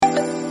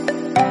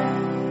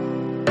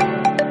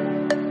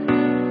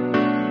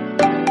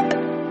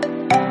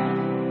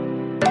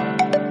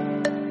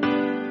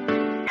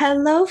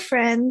Hello,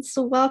 friends.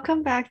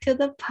 Welcome back to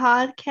the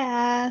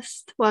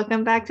podcast.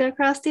 Welcome back to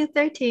Across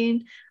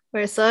 213.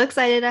 We're so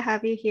excited to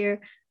have you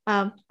here.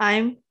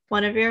 I'm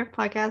one of your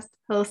podcast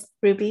hosts,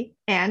 Ruby,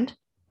 and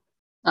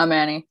I'm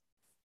Annie.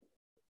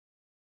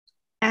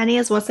 Annie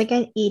is once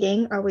again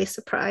eating. Are we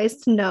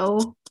surprised?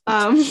 No.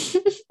 Okay,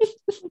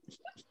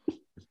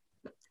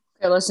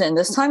 listen,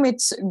 this time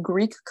it's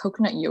Greek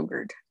coconut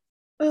yogurt.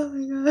 Oh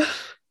my god.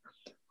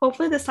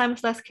 Hopefully this time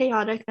it's less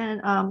chaotic than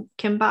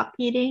kimbap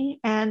eating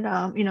and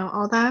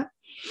all that.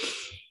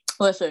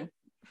 Listen,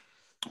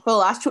 for the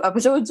last two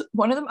episodes,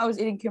 one of them I was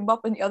eating kimbap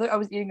and the other I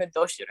was eating a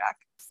doshirak.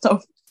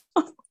 So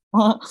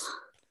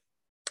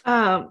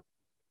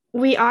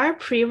we are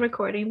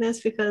pre-recording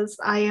this because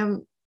I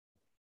am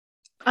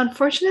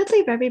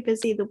unfortunately very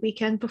busy the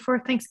weekend before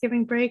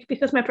Thanksgiving break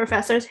because my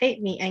professors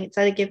hate me and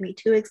decided to give me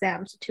two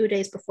exams 2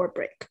 days before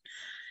break.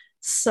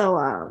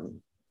 So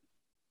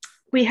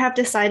we have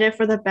decided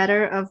for the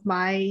better of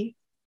my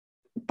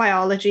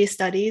biology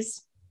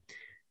studies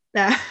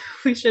that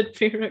we should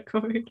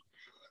pre-record.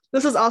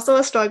 This is also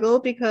a struggle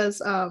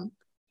because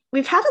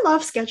we've had a lot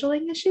of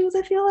scheduling issues,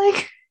 I feel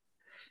like.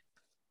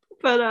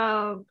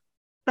 But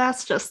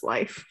that's just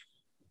life.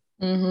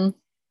 mm-hmm.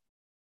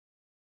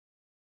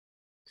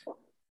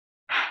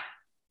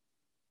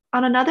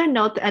 On another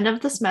note, the end of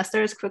the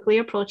semester is quickly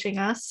approaching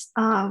us.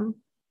 I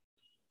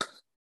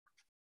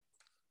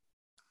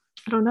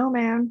don't know,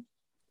 man.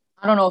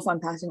 I don't know if I'm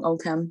passing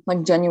OChem,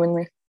 like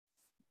genuinely.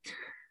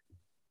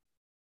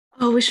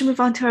 Oh, we should move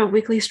on to our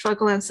weekly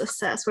struggle and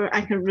success where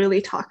I can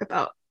really talk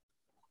about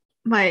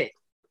my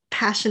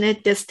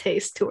passionate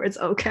distaste towards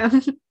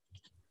OChem.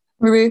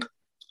 Ruby,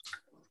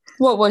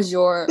 what was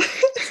your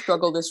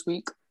struggle this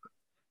week?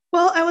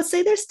 Well, I would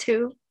say there's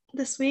two.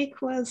 This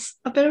week was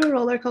a bit of a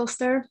roller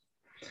coaster.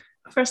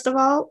 First of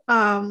all,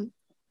 I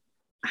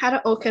had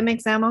an OChem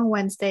exam on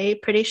Wednesday.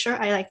 Pretty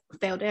sure I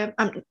failed it.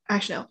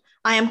 Actually no.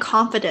 I am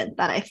confident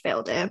that I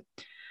failed it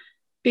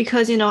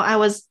because I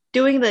was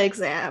doing the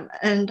exam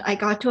and I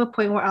got to a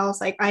point where I was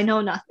like, I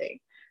know nothing.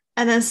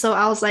 And then so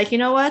I was like, you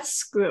know what?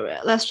 Screw it.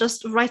 Let's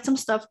just write some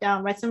stuff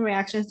down, write some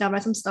reactions down,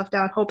 write some stuff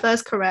down, hope that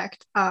is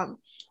correct.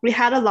 We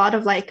had a lot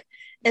of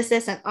is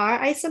this an R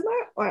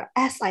isomer or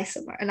S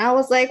isomer? And I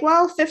was like,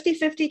 well,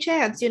 50-50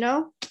 chance,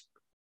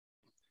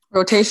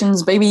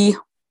 Rotations, baby.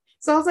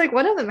 So I was like,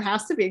 one of them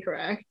has to be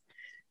correct.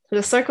 So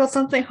just circle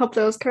something, hope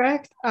that was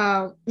correct.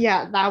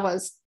 Yeah, that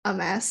was a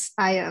mess.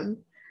 I am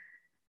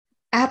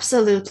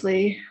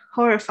absolutely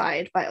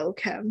horrified by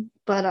OChem,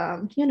 but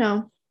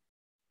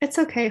it's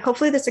okay.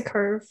 Hopefully there's a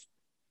curve.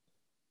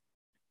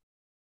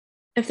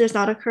 If there's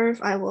not a curve,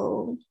 I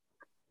will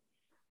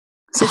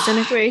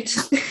disintegrate.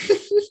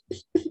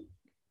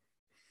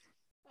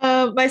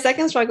 My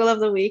second struggle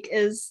of the week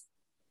is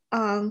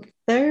on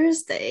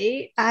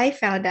Thursday, I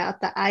found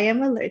out that I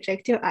am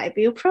allergic to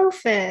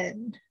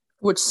ibuprofen.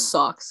 Which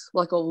sucks,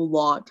 like a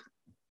lot.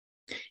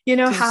 You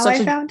know how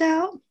I found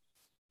out?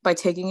 By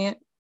taking it?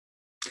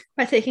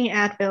 By taking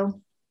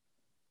Advil.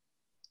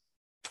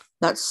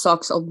 That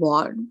sucks a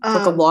lot.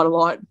 Like a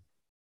lot.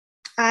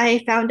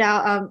 I found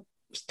out,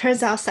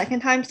 turns out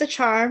second time's the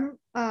charm.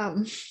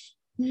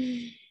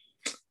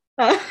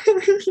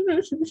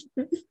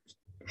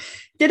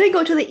 Didn't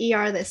go to the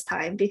ER this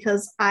time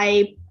because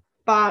I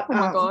bought oh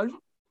my God.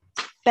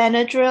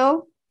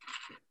 Benadryl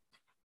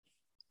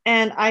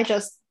and I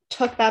just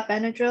took that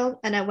Benadryl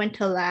and I went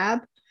to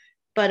lab,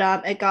 but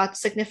it got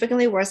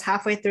significantly worse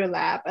halfway through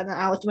lab. And then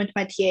I went to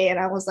my TA and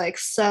I was like,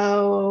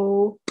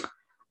 so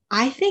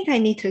I think I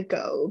need to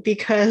go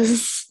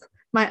because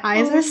my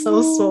eyes are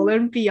so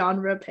swollen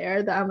beyond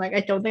repair that I'm like, I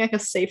don't think I can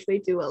safely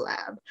do a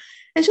lab.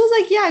 And she was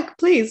like, yeah,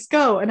 please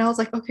go. And I was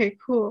like, okay,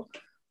 cool.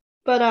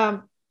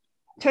 But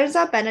turns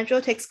out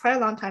Benadryl takes quite a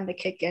long time to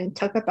kick in. It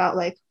took about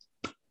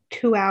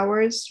 2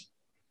 hours,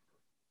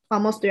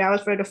 almost 3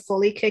 hours for it to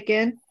fully kick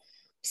in.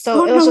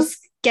 So it was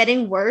just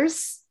getting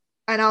worse.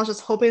 And I was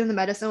just hoping the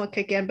medicine would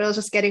kick in, but it was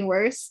just getting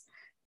worse.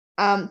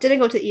 Didn't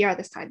go to the ER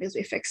this time because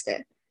we fixed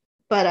it.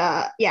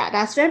 But yeah,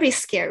 that's very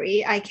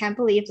scary. I can't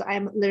believe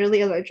I'm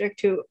literally allergic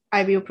to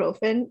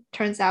ibuprofen.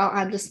 Turns out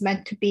I'm just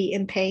meant to be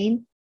in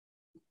pain.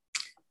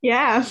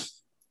 Yeah.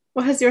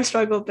 What has your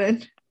struggle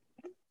been?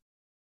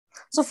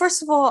 So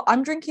first of all,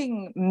 I'm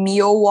drinking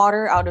Mio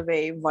water out of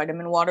a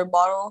vitamin water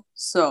bottle.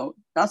 So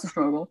that's a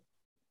struggle.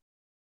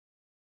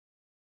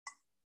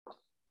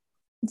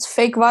 It's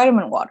fake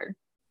vitamin water.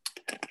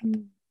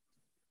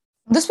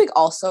 This week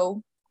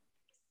also,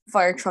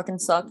 fire trucking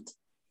sucked.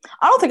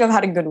 I don't think I've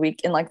had a good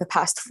week in the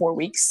past 4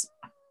 weeks.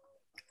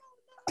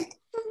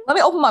 Let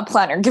me open my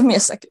planner. Give me a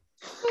second.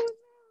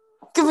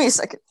 It's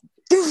like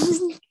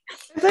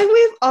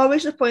we've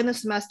always a point in the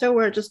semester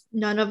where just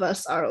none of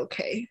us are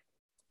okay.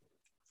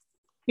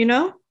 You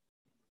know?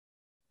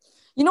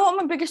 You know what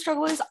my biggest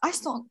struggle is? I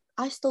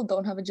still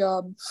don't have a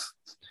job.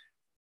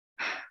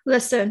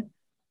 Listen.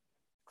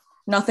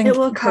 Nothing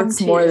hurts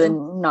more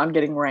than not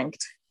getting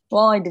ranked.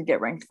 Well, I did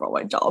get ranked for all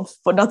my jobs,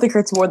 but nothing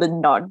hurts more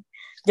than not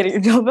getting a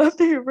job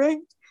after you're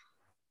ranked.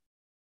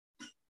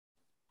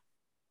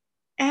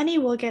 Annie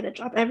will get a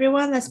job.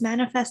 Everyone, let's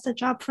manifest a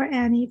job for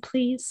Annie,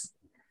 please.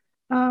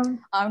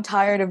 I'm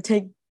tired of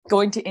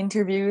going to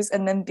interviews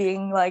and then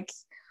being like,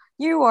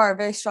 you are a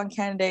very strong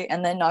candidate,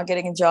 and then not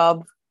getting a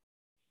job.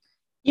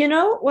 You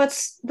know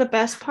what's the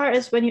best part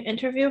is when you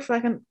interview for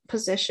like a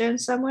position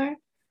somewhere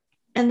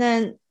and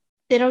then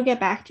they don't get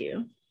back to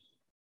you.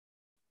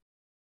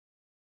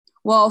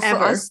 Well, for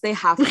Ever. us, they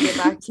have to get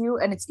back to you,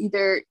 and it's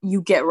either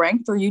you get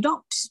ranked or you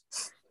don't.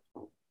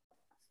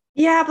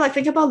 Yeah, but like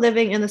think about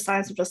living in the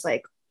science of just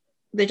like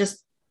they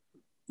just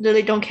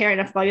really don't care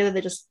enough about you that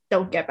they just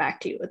don't get back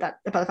to you about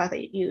the fact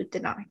that you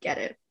did not get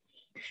it.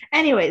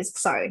 Anyways,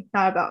 sorry,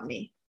 not about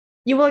me.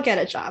 You will get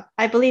a job.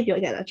 I believe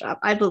you'll get a job.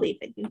 I believe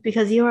in you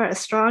because you are a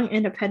strong,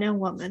 independent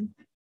woman.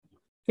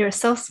 You're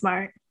so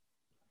smart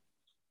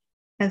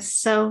and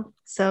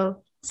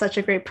such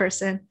a great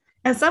person.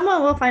 And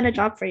someone will find a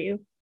job for you.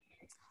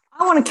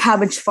 I want a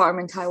cabbage farm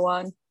in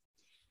Taiwan.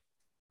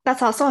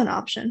 That's also an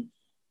option.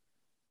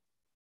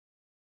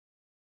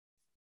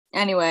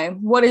 Anyway,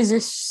 what is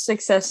your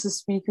success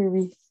this week,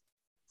 Ruby?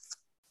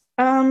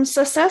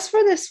 Success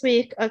for this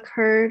week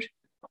occurred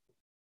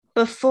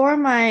before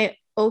my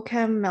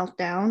OChem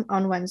meltdown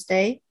on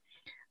Wednesday.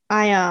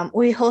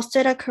 We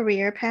hosted a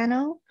career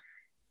panel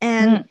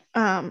and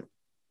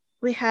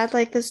we had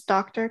like this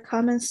doctor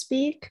come and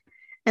speak.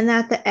 And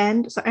at the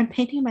end, so I'm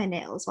painting my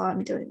nails while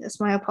I'm doing this.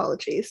 My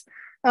apologies.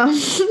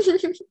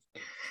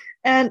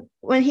 And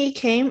when he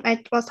came,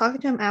 I was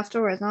talking to him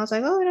afterwards, and I was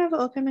like, "Oh, I have an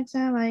OChem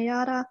exam,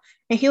 yada."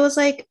 And he was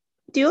like,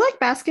 "Do you like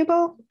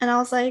basketball?" And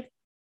I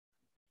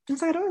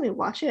don't really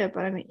watch it,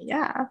 but I mean,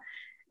 yeah.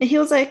 And he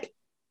was like,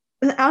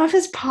 out of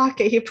his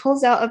pocket, he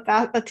pulls out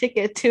a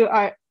ticket to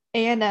our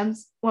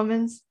A&M's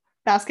women's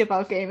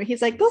basketball game, and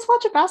he's like, "Let's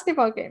watch a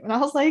basketball game." And I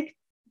was like,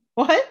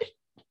 "What?"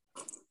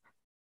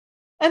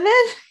 And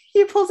then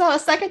he pulls out a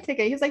second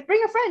ticket. He's like,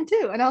 "Bring a friend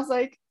too." And I was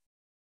like,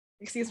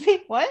 "Excuse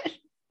me, what?"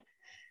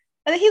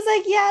 And then he's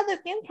like, "Yeah, the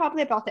game's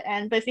probably about to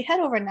end, but if you head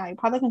over now, you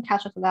probably can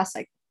catch up the last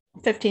like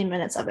 15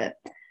 minutes of it."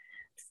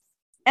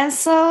 And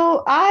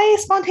so I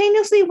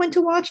spontaneously went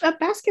to watch a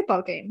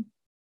basketball game.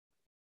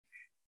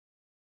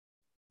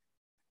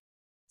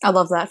 I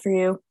love that for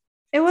you.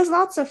 It was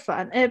lots of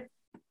fun. It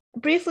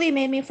briefly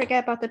made me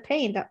forget about the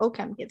pain that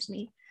OChem gives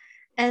me.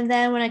 And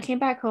then when I came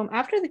back home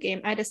after the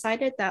game, I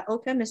decided that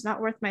OChem is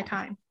not worth my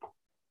time.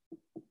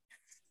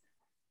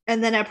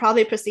 And then I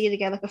probably proceeded to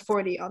get like a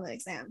 40 on the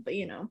exam, but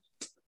you know.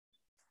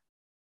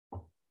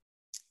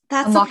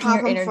 That's Unlocking a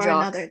problem for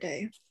jock. another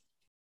day.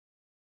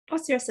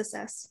 What's your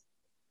success?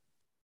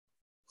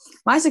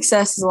 My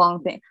success is a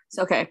long thing.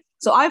 So, okay.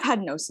 So I've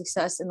had no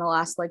success in the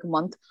last like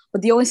month,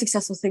 but the only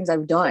successful things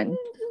I've done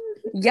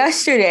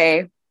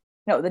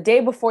the day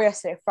before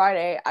yesterday,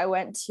 Friday, I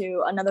went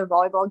to another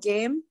volleyball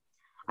game.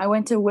 I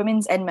went to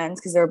women's and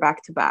men's because they were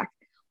back to back.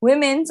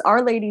 Women's,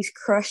 our ladies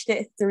crushed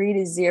it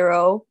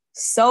 3-0.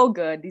 So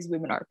good. These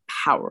women are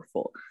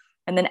powerful.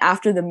 And then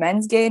after the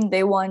men's game,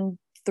 they won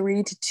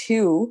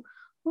 3-2.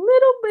 A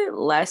little bit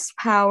less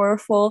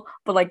powerful,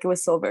 but like it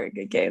was still a very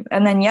good game.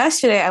 And then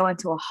yesterday I went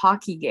to a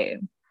hockey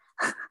game.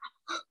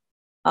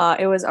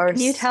 It was our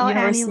Can you tell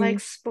university. Annie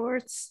likes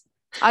sports?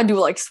 I do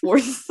like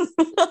sports.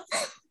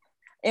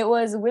 It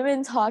was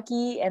women's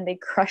hockey and they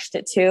crushed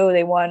it too.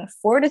 They won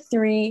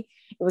 4-3.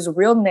 It was a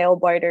real nail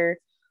biter.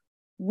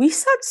 We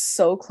sat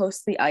so close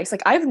to the ice.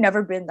 Like I've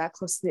never been that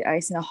close to the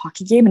ice in a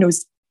hockey game, and it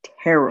was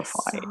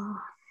terrifying.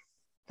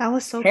 That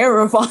was so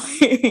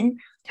terrifying. Cool.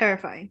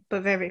 Terrifying,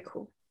 but very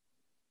cool.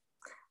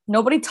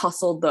 Nobody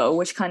tussled though,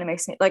 which kind of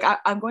makes me like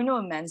I'm going to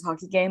a men's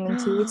hockey game in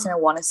 2 weeks and I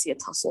want to see a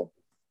tussle.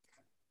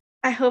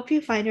 I hope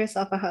you find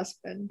yourself a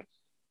husband.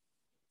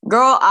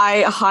 Girl,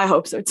 I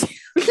hope so too.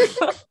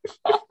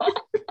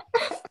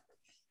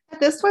 At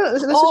this point,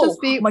 this should just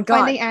be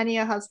finding Annie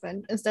a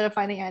husband instead of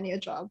finding Annie a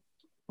job.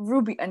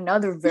 Ruby,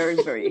 another very,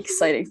 very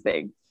exciting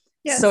thing.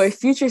 Yes. So a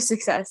future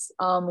success,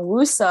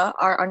 WUSA,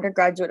 our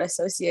undergraduate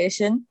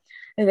association,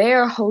 they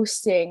are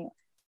hosting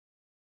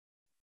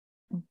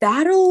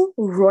Battle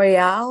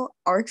Royale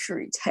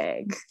archery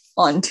tag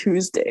on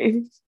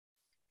Tuesday.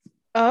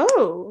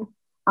 Oh.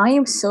 I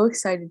am so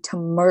excited to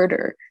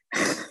murder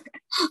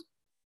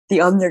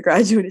the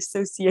undergraduate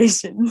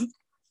association.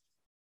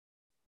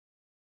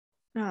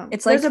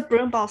 It's there's like a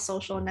broomball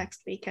social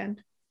next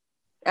weekend.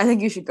 I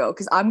think you should go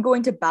because I'm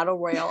going to Battle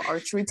Royale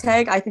archery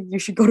tag. I think you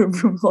should go to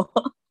broomball.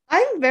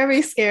 I'm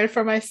very scared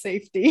for my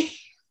safety.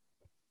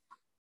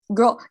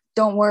 Girl,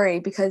 don't worry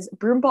because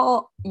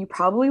broomball, you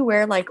probably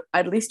wear like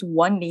at least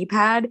one knee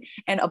pad,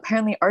 and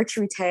apparently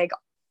archery tag,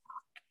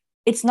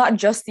 it's not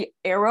just the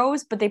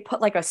arrows, but they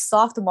put like a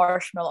soft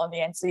marshmallow on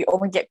the end, so you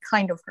only get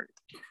kind of hurt.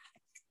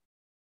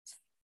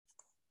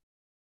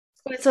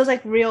 So it's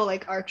like real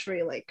like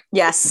archery, like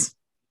yes,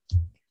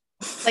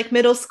 like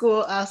middle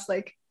school us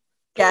like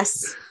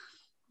yes.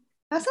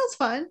 That sounds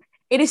fun.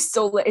 It is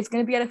so lit. It's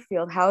gonna be at a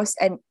field house,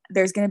 and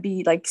there's gonna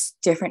be like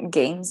different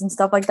games and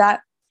stuff like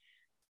that.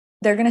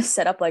 They're gonna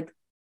set up like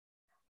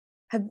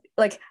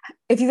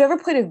if you've ever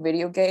played a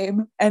video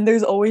game and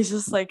there's always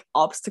just like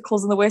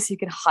obstacles in the way so you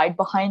can hide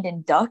behind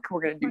and duck,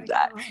 we're gonna do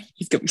that. God.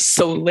 He's gonna be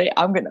so lit.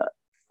 I'm gonna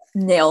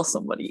nail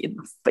somebody in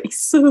the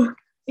face. You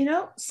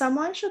know,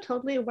 someone should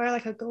totally wear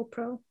like a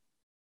GoPro.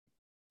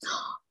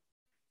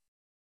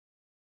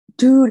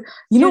 Dude,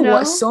 you know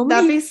what?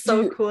 That'd be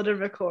so cool to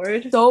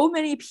record. So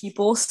many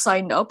people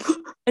signed up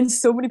and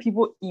so many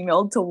people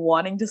emailed to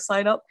wanting to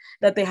sign up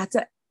that they had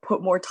to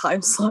put more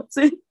time slots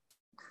in.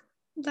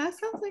 That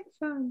sounds like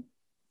fun.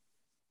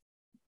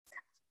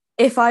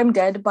 If I'm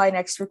dead by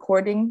next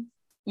recording,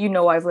 you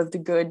know I've lived a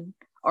good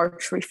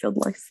archery-filled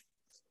life.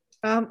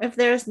 If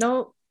there's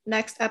no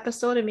next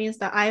episode, it means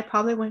that I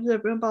probably went to the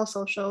Broomball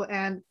Social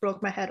and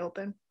broke my head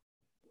open.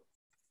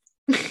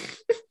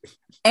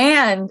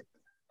 And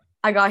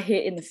I got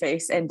hit in the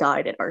face and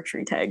died at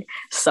archery tag.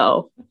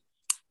 So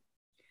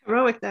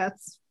heroic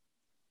deaths.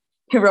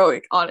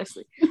 Heroic,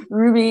 honestly.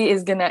 Ruby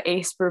is gonna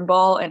ace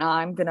Broomball and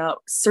I'm gonna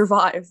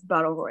survive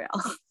Battle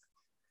Royale.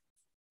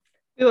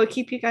 We will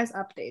keep you guys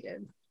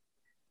updated.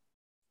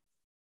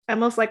 I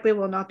most likely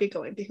will not be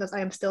going because I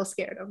am still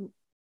scared of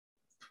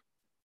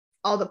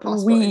all the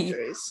possible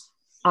injuries.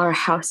 Our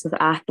house of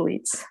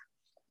athletes.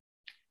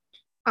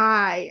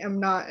 I am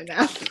not an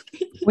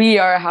athlete. We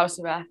are a house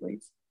of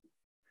athletes.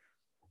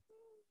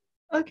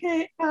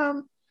 Okay.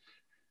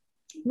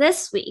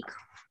 This week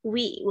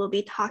we will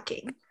be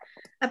talking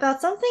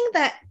about something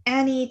that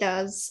Annie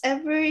does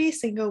every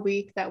single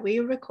week that we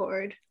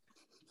record.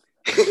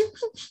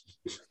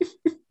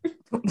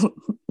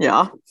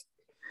 Yeah.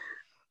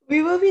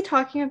 We will be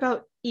talking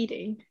about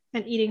eating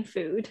and eating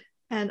food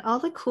and all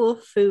the cool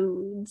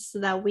foods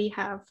that we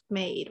have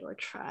made or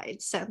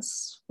tried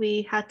since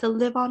we had to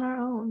live on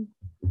our own.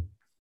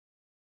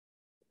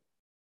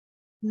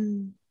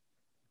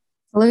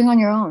 Living on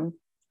your own.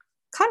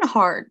 Kind of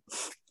hard.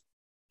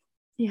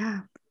 Yeah.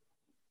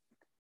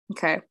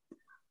 Okay.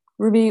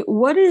 Ruby,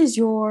 what is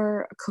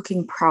your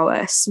cooking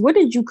prowess? What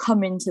did you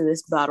come into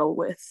this battle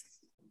with?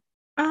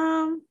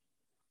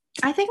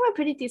 I think I'm a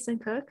pretty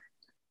decent cook.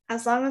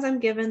 As long as I'm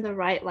given the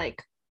right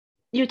like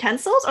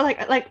utensils or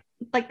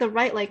like the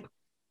right like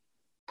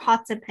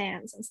pots and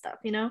pans and stuff,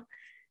 you know?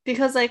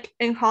 Because like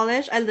in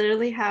college, I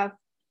literally have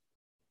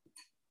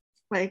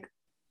like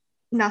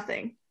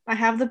nothing. I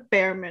have the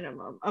bare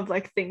minimum of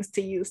like things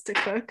to use to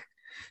cook.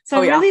 So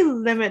I'm really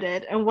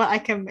limited in what I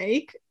can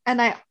make.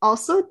 And I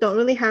also don't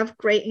really have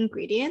great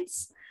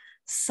ingredients.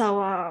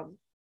 So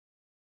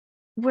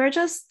we're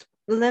just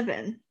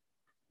living.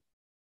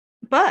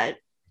 But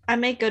I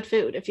make good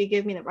food if you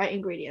give me the right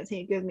ingredients and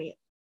you give me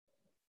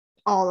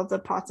all of the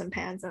pots and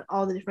pans and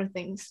all the different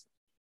things,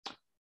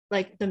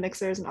 like the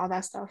mixers and all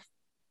that stuff.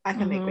 I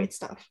can make great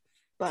stuff.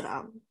 But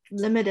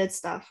limited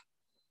stuff.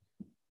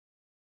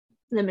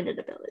 Limited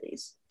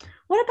abilities.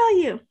 What about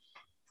you?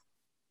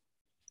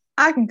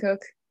 I can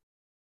cook.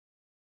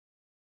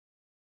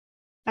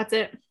 That's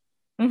it.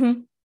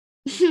 You're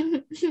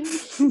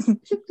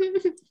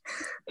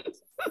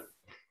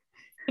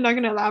not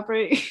gonna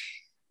elaborate.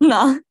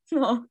 No.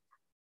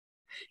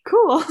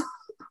 Cool.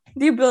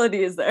 The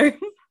ability is there.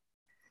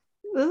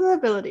 The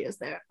ability is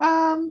there.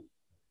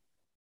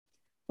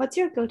 What's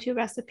your go-to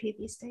recipe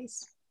these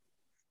days?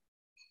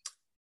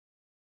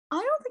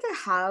 I don't think I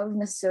have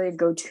necessarily a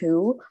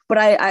go-to, but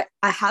I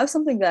have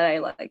something that I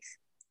like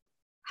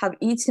have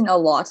eaten a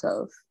lot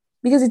of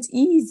because it's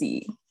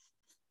easy.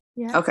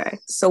 Yeah. Okay,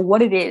 so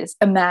what it is,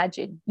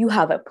 imagine you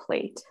have a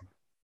plate.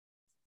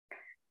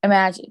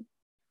 Imagine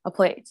a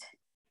plate.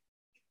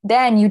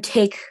 Then you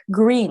take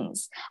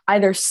greens,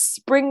 either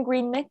spring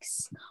green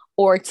mix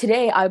or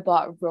today I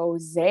bought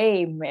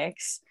rosé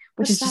mix,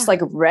 which is just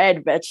like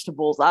red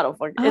vegetables. I don't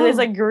fucking. It is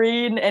like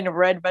green and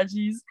red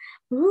veggies.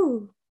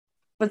 Ooh.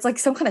 But it's like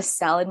some kind of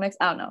salad mix.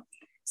 I don't know.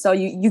 So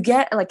you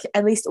get like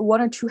at least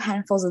 1 or 2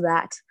 handfuls of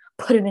that.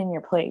 Put it in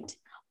your plate.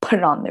 Put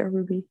it on there,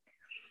 Ruby.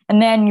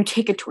 And then you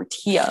take a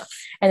tortilla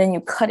and then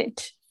you cut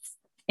it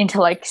into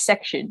like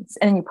sections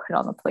and then you put it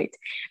on the plate.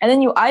 And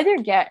then you either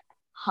get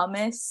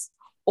hummus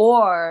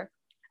or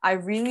I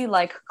really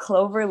like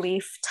clover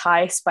leaf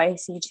Thai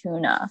spicy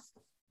tuna.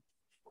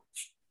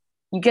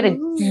 You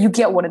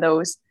get one of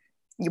those.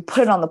 You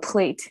put it on the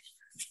plate.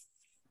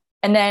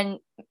 And then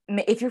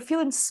if you're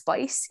feeling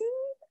spicy,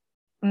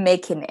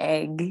 make an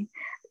egg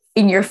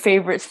in your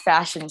favorite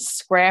fashion,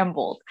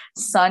 scrambled,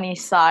 sunny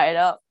side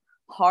up,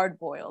 hard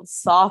boiled,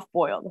 soft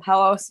boiled.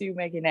 How else do you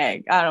make an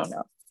egg? I don't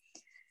know.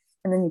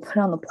 And then you put it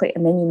on the plate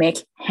and then you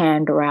make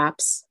hand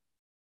wraps.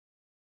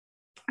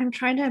 I'm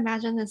trying to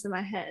imagine this in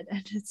my head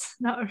and it's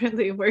not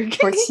really working.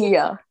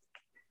 Tortilla,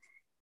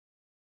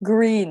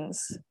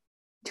 greens,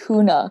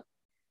 tuna,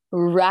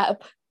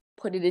 wrap,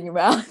 put it in your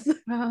mouth.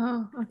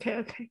 Oh,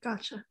 okay,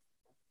 gotcha.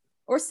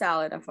 Or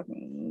salad. I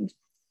fucking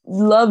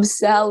love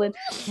salad.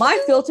 My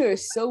filter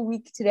is so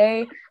weak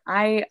today.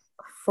 I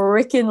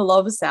freaking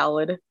love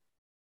salad.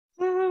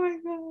 Oh my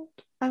god.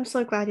 I'm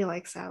so glad you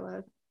like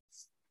salad.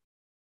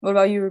 What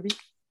about you, Ruby?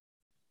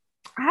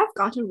 I have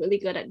gotten really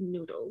good at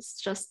noodles.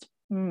 Just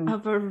a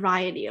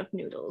variety of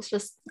noodles.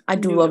 I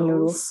do love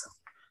noodles.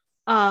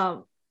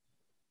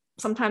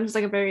 sometimes it's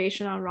like a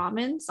variation on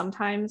ramen.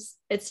 Sometimes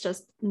it's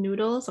just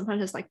noodles.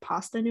 Sometimes it's like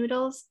pasta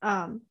noodles.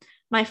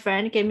 My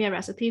friend gave me a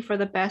recipe for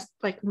the best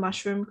like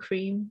mushroom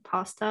cream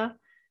pasta,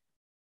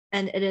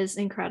 and it is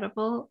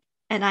incredible.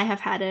 And I have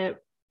had it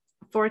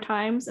 4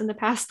 times in the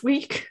past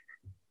week.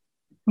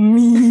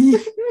 Me.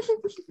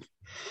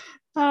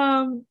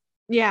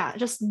 Yeah,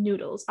 just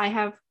noodles. I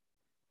have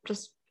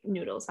just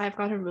noodles. I've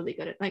gotten really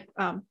good at like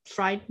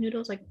fried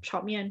noodles, like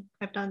chow mein.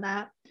 I've done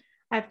that.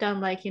 I've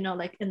done like, you know,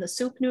 like in the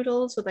soup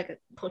noodles with like a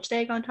poached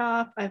egg on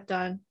top. I've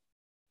done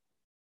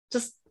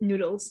just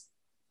noodles.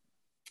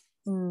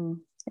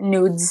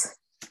 Nudes.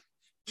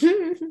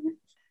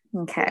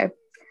 Okay.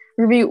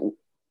 Ruby,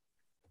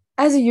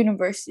 as a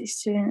university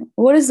student,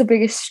 what is the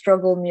biggest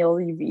struggle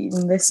meal you've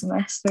eaten this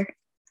semester?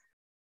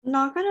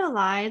 Not gonna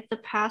lie, the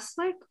past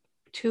like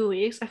 2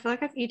 weeks, I feel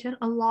like I've eaten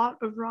a lot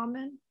of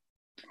ramen.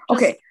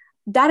 Okay,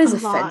 that is a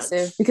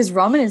offensive lot. because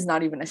ramen is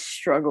not even a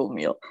struggle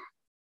meal.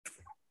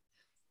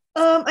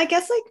 I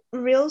guess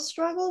like real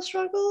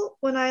struggle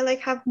when I like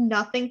have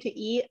nothing to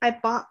eat.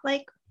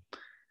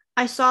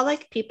 I saw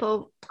like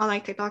people on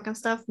like TikTok and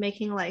stuff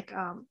making like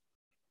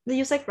they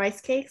use like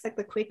rice cakes, like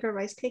the Quaker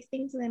rice cake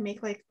things, and they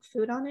make like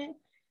food on it.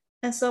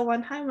 And so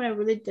one time when I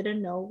really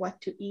didn't know what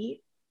to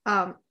eat,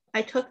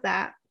 I took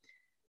that,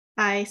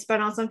 I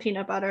spread on some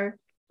peanut butter,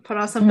 put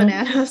on some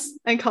bananas,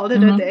 and called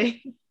it a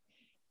day.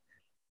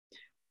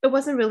 It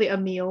wasn't really a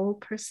meal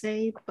per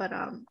se, but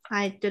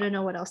I didn't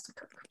know what else to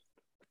cook.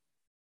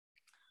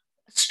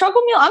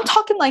 Struggle meal? I'm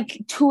talking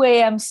like 2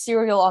 a.m.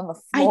 cereal on the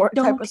floor I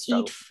don't type of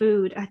struggle. eat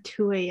food at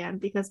 2 a.m.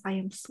 because I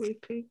am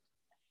sleepy.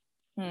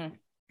 I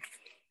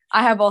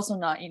have also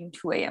not eaten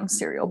 2 a.m.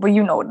 cereal, but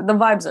you know, the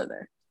vibes are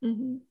there.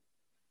 Mm-hmm.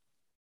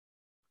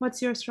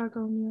 What's your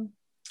struggle meal?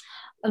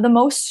 The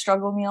most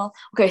struggle meal?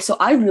 Okay, so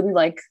I really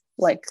like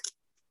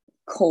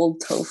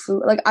cold tofu.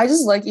 Like, I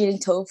just like eating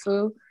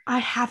tofu. I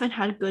haven't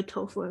had good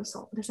tofu and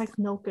salt. There's like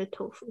no good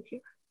tofu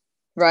here.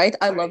 Right?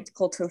 Sorry. I loved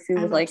cold tofu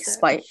with like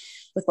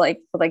spice, with like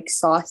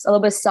sauce, a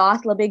little bit of sauce,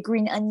 a little bit of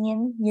green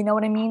onion. You know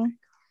what I mean?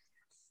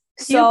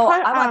 So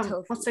I want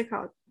tofu. What's it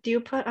called? Do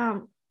you put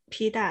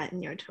pita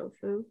in your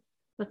tofu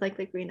with like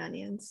the green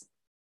onions?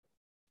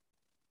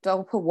 Do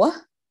I put what?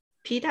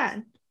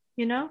 Pita,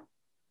 you know?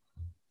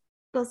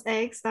 Those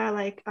eggs that are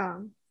like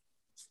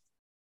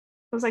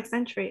those like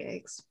century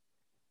eggs.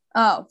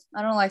 Oh,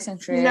 I don't like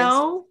century eggs.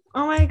 No?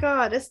 Oh my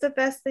god, it's the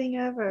best thing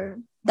ever.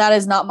 That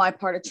is not my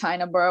part of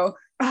China, bro.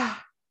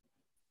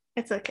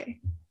 It's okay.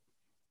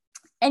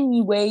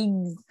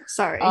 Anyways.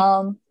 Sorry.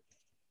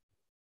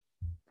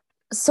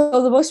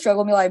 So the most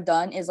struggle meal I've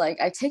done is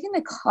like I've taken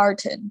a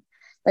carton,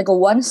 like a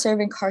 1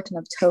 serving carton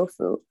of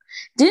tofu.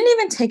 Didn't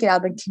even take it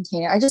out of the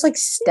container. I just like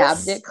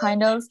stabbed it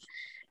kind of.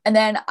 And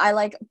then I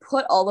like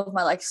put all of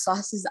my like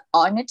sauces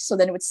on it so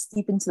then it would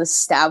seep into the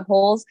stab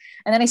holes.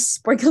 And then I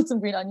sprinkled some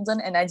green onions on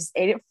it and I just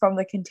ate it from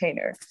the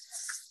container.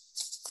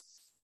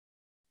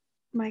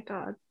 My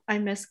god, I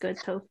miss good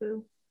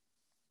tofu.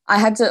 I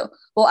first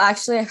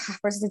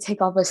had to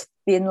take off a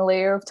thin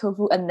layer of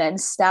tofu and then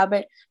stab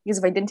it, because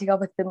if I didn't take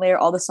off a thin layer,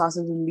 all the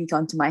sauces would leak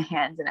onto my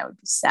hands and I would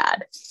be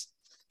sad.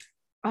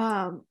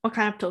 What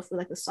kind of tofu?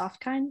 Like the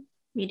soft kind?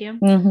 Medium?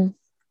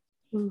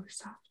 Mm-hmm. Ooh,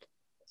 soft.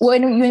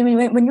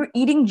 When you're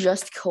eating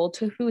just cold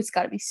tofu, it's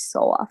got to be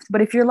soft.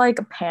 But if you're like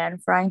a pan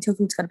frying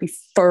tofu, it's got to be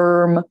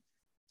firm.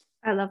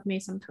 I love me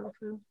some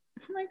tofu.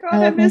 Oh my god,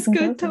 I miss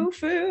good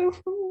tofu.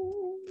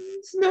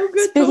 It's no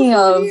good. Speaking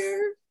tofu of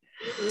here.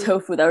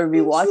 Tofu that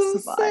Ruby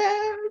wants to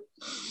buy.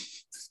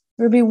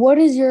 Ruby, what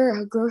is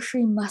your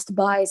grocery must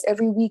buys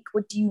every week?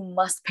 What do you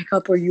must pick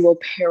up or you will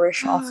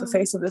perish off the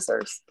face of this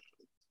earth?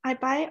 I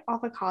buy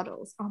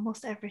avocados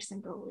almost every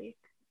single week.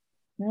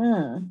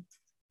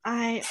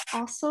 I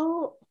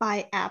also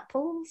buy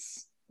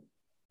apples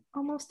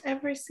almost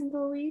every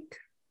single week.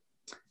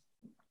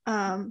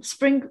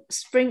 Spring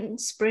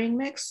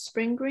mix,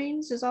 spring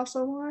greens is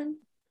also one.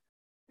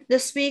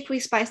 This week we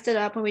spiced it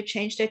up and we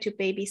changed it to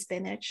baby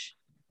spinach.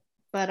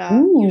 But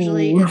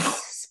usually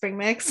it's spring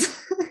mix.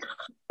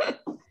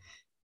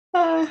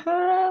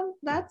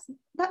 That's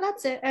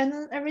it. And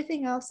then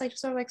everything else like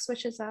sort of like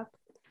switches up.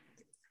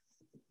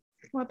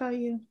 What about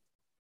you?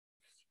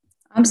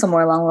 I'm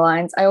somewhere along the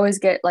lines. I always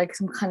get like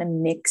some kind of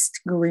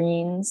mixed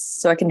greens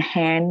so I can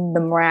hand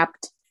them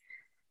wrapped.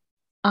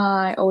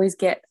 I always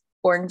get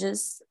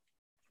oranges,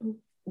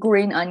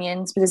 green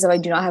onions, because if I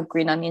do not have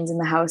green onions in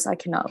the house, I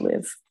cannot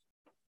live.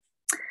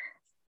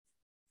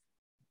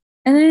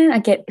 And then I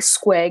get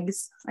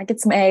squegs. I get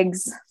some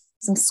eggs,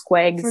 some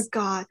squegs.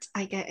 Forgot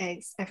I get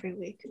eggs every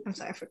week. I'm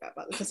sorry, I forgot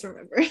about this. Just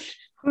remembered.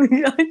 I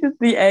get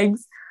the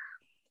eggs.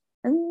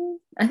 And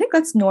I think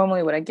that's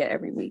normally what I get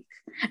every week.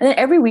 And then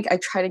every week I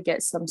try to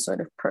get some sort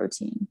of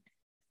protein.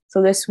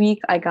 So this week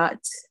I got,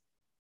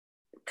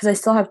 because I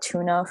still have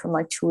tuna from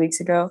like 2 weeks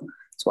ago.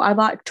 So I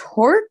bought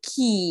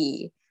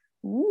turkey.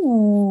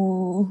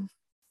 Ooh.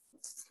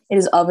 It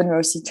is oven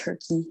roasted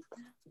turkey.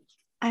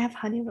 I have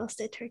honey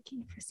roasted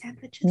turkey for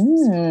sandwiches.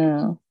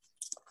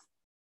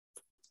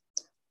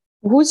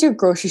 Who's your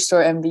grocery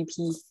store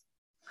MVP?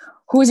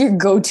 Who's your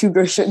go-to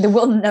grocery store that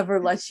will never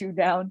let you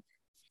down?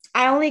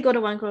 I only go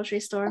to one grocery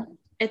store.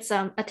 It's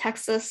a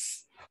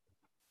Texas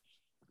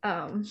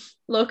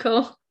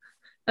local,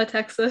 a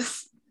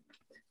Texas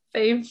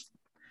fave.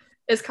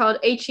 It's called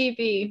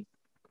HEB,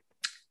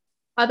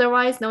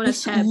 otherwise known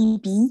as HEB,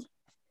 HEB.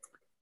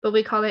 but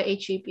we call it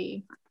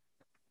HEB.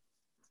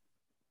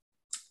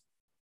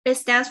 It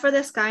stands for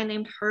this guy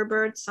named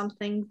Herbert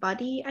something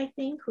Buddy, I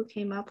think, who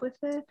came up with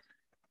it.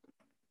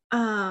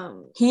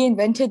 He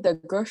invented the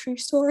grocery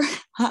store.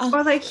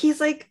 Or like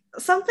he's like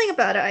something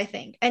about it, I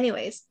think.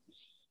 Anyways,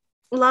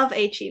 love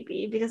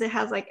HEB because it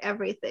has like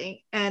everything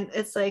and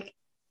it's like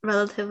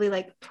relatively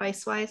like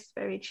price wise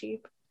very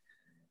cheap.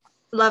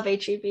 Love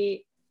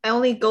HEB. I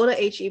only go to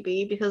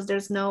HEB because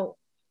there's no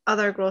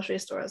other grocery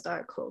stores that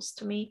are close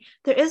to me.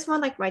 There is one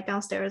like right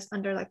downstairs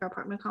under like our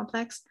apartment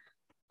complex,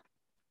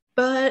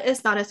 but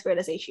it's not as great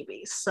as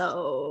HEB.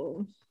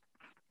 So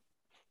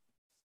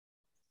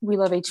we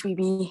love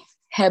HEB.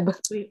 Heb.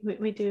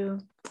 We do.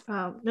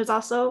 There's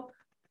also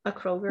a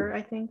Kroger,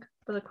 I think,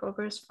 but the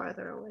Kroger is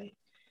farther away.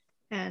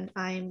 And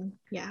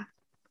yeah.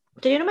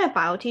 Did you know my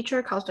bio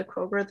teacher calls the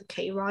Kroger the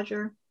K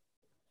Roger?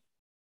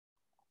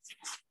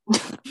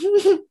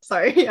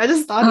 Sorry, I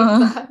just thought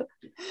of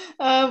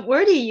that.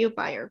 Where do you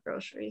buy your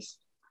groceries?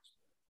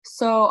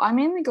 So I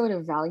mainly go to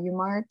Value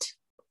Mart,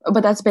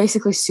 but that's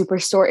basically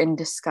Superstore in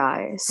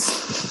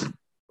disguise.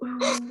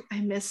 Ooh,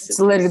 I miss Superstore. It's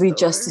literally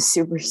just a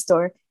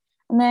Superstore.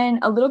 And then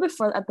a little bit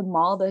further at the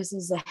mall,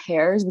 there's a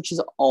Harris, which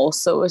is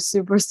also a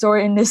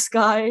Superstore in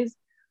disguise.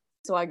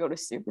 So I go to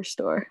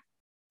Superstore.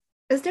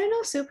 Is there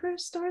no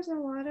Superstores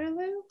in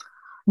Waterloo?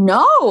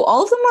 No,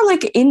 all of them are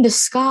like in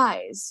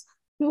disguise.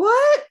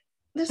 What?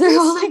 They're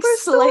all like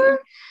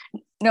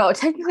no,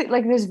 technically,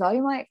 like there's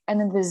Value Mart and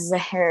then there's the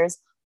Harris,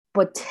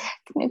 but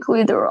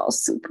technically they're all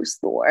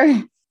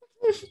Superstore.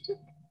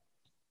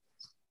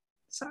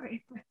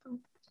 Sorry, my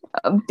phone.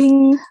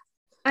 Bing.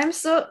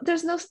 There's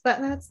no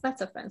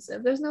that's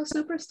offensive. There's no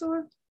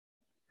Superstore.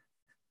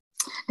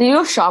 They do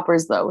have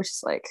Shoppers though, which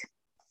is like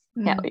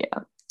hell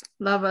yeah.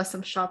 Love us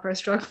some Shoppers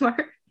Drug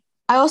Mart.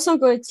 I also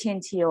go to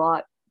TNT a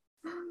lot.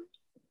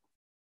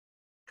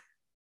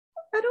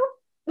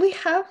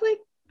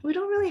 We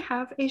don't really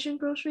have Asian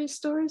grocery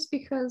stores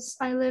because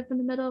I live in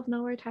the middle of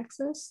nowhere,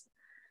 Texas.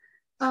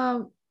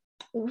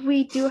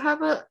 We do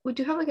have like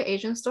an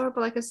Asian store,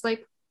 but like it's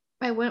like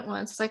I went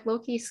once. It's like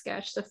low-key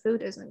sketch. The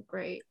food isn't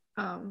great.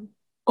 And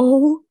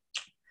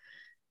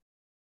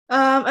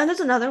there's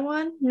another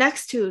one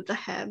next to the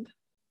Heb,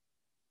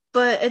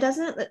 but it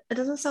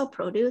doesn't sell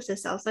produce. It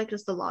sells like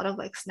just a lot of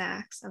like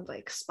snacks and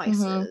like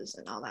spices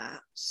and all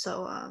that.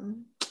 So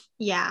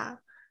yeah.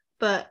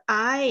 But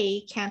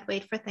I can't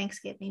wait for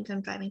Thanksgiving. I'm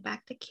driving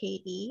back to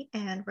Katy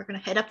and we're gonna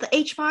hit up the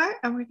H Mart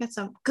and we're gonna get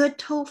some good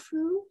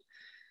tofu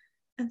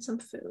and some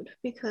food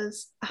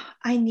because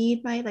I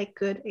need my like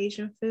good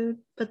Asian food,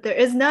 but there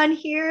is none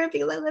here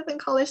because I live in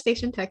College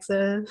Station,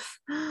 Texas.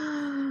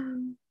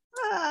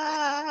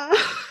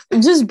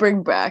 Just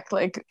bring back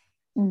like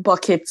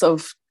buckets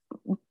of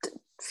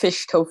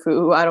fish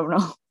tofu. I don't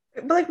know.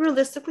 But like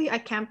realistically, I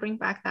can't bring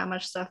back that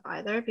much stuff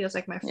either because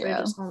like my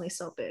fridge is only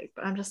so big.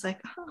 But I'm just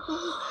like,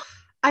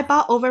 I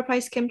bought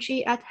overpriced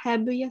kimchi at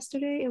Heb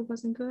yesterday. It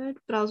wasn't good,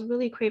 but I was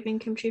really craving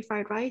kimchi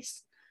fried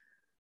rice.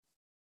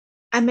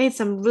 I made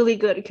some really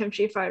good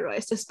kimchi fried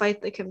rice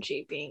despite the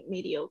kimchi being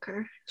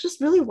mediocre. It's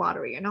just really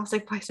watery. And I was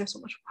like, why is there so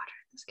much water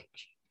in this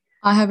kimchi?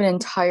 I have an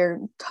entire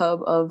tub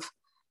of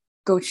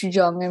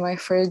gochujang in my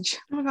fridge.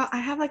 Oh my god, I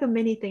have like a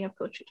mini thing of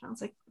gochujang.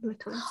 It's like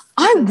literally.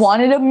 I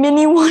wanted a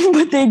mini one,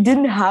 but they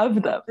didn't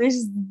have them.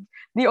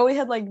 They only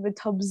had like the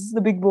tubs,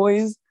 the big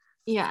boys.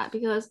 Yeah,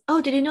 because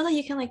did you know that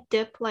you can like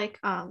dip like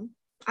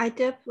I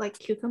dip like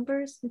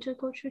cucumbers into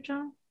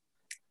gochujang?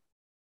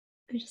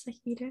 I just like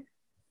eat it.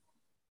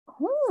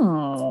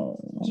 Oh.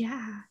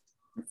 Yeah.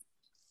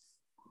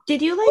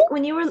 Did you like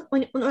when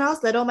I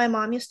was little, my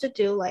mom used to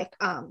do like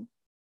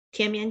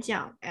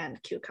tianmianjiang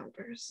and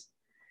cucumbers.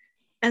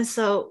 And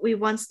so we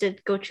once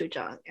did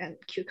gochujang and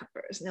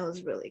cucumbers, and it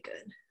was really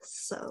good.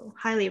 So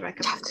highly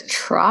recommend it.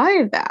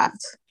 Try that.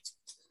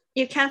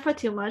 You can't put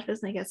too much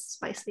because it gets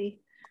spicy.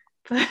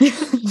 But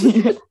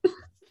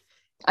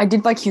I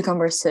did buy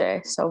cucumbers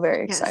today, so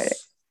very excited.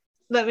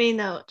 Let me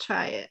know.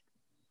 Try it.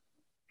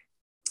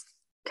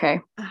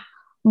 Okay.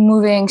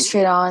 Moving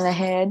straight on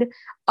ahead.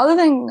 Other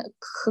than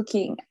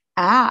cooking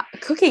out?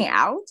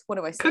 What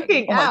am I saying?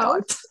 Cooking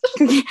out.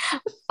 Cooking.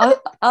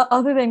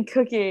 Other than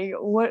cooking,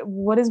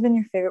 what has been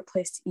your favorite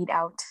place to eat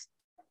out?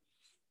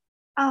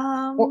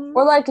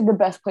 Or like the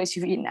best place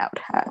you've eaten out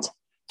at?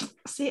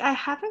 See, I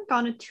haven't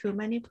gone to too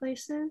many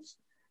places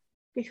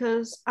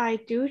because I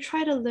do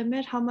try to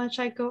limit how much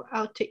I go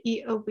out to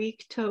eat a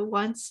week to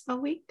once a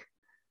week.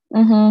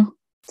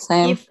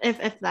 Same.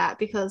 If that,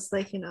 because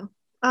like, you know,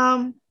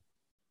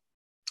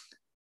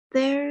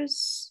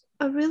 there's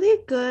a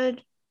really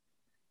good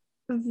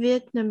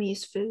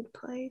Vietnamese food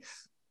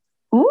place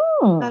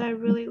that I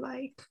really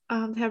like.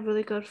 They have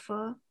really good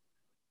pho.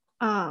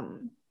 I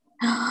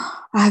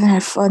haven't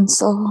had pho in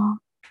so long.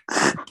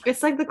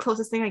 It's like the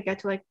closest thing I get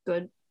to like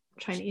good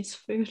Chinese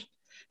food.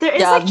 There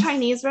is Yeah, like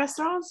Chinese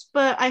restaurants,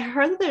 but I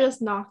heard that they're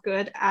just not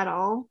good at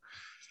all.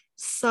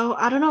 So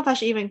I don't know if I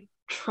should even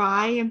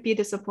try and be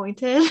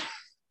disappointed.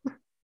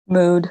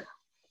 mood.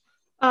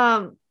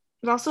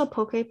 There's also a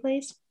poke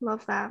place.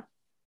 Love that.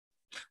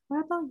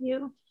 What about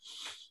you?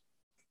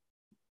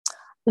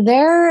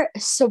 There,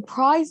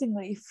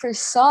 surprisingly, for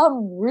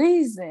some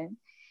reason,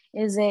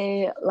 is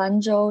a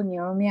Lanzhou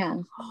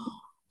Niumian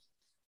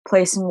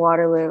place in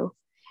Waterloo.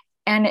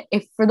 And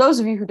if for those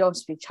of you who don't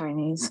speak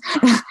Chinese,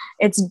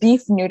 it's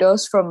beef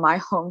noodles from my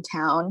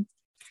hometown.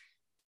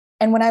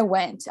 And when I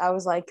went, I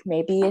was like,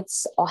 maybe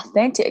it's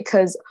authentic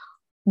because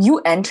you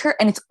enter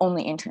and it's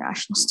only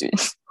international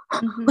students.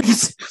 Mhm. Like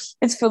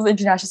it's filled with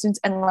international students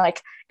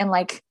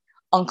and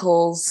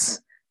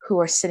uncles who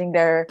are sitting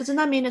there Doesn't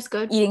that mean it's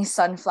good? eating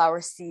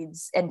sunflower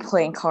seeds and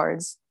playing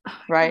cards, Oh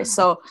my right? God.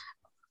 So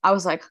I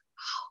was like,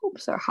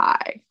 hopes are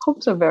high.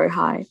 Hopes are very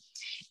high.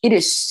 It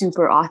is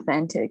super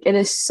authentic. It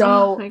is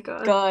Oh so my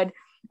God. good.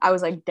 I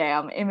was like,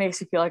 damn, it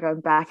makes me feel like I'm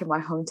back in my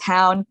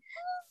hometown.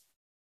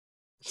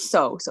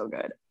 So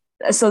good.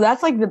 So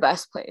that's like the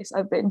best place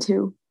I've been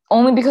to,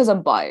 only because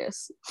I'm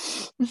biased.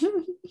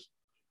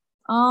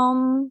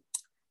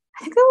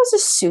 I think there was a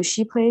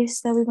sushi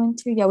place that we went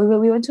to. Yeah,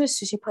 we went to a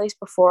sushi place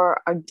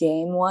before a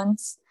game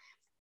once,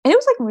 and it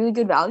was like really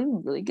good value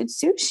and really good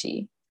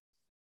sushi.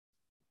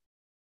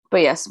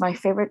 But yes, my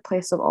favorite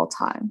place of all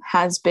time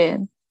has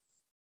been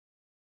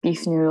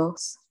beef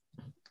noodles.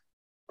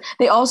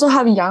 They also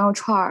have Yang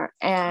Char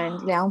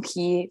and Liang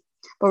Pi,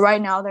 but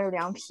right now their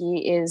Liang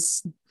Pi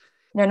is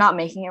they're not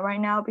making it right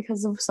now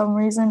because of some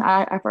reason.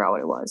 I forgot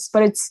what it was,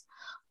 but it's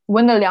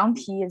when the Liang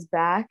Pi is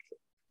back.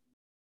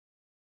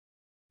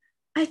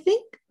 I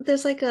think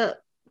there's like a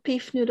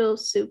beef noodle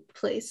soup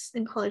place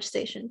in College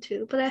Station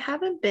too, but I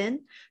haven't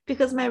been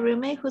because my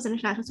roommate, who's an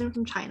international student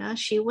from China,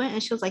 she went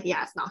and she was like,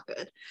 "Yeah, it's not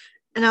good,"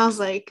 and I was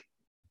like,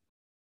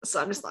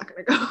 "So I'm just not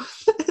gonna go."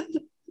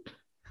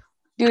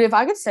 Dude, if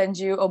I could send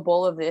you a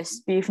bowl of this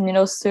beef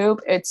noodle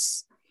soup,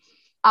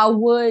 I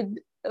would,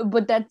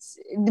 but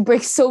it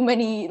breaks so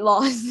many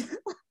laws.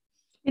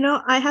 You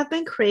know, I have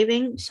been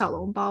craving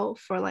xiaolongbao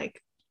for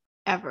like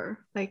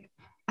ever. Like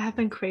I have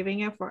been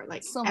craving it for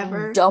like Some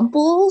ever.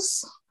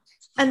 dumples.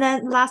 And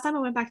then last time I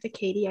went back to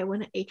Katie, I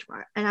went to H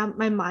Mart, and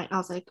my mind, I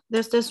was like,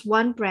 "There's this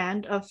one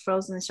brand of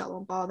frozen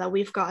xiaolongbao that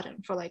we've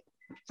gotten for like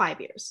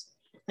 5 years.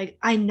 Like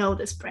I know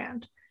this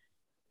brand.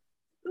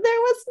 There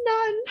was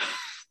none."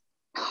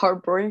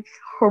 Heartbreak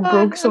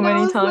And, so and I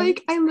many was times.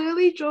 like, I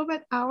literally drove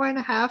an hour and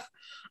a half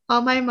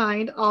on my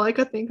mind. All I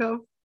could think of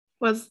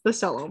was the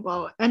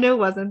xiaolongbao, and it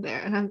wasn't there.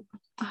 And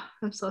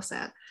I'm so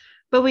sad.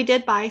 But we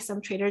did buy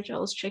some Trader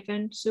Joe's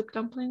chicken soup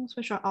dumplings,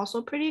 which are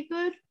also pretty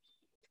good,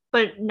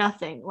 but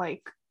nothing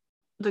like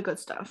the good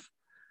stuff.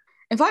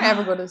 If I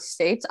ever go to the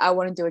States, I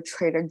want to do a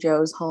Trader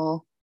Joe's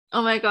haul.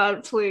 Oh my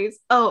God, please.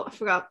 Oh, I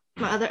forgot.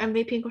 My other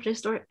MVP in grocery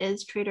store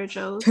is Trader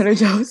Joe's. Trader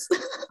Joe's.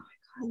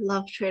 I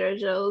love Trader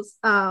Joe's.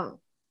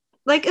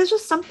 Like it's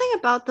just something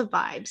about the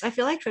vibes. I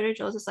feel like Trader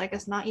Joe's is like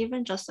it's not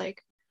even just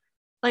like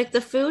the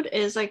food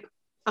is like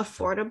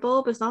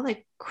affordable, but it's not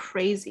like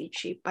crazy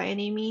cheap by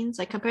any means.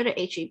 Like compared to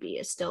HEB,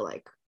 it's still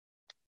like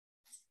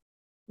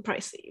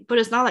pricey, but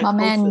it's not like My Whole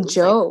man Foods,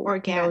 Joe like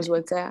organic. knows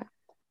what's that.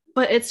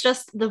 But it's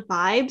just the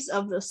vibes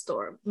of the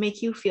store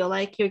make you feel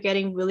like you're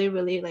getting really,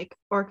 really like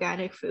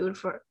organic food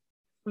for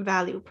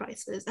value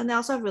prices. And they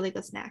also have really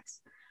good snacks.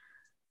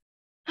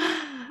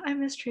 I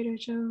miss Trader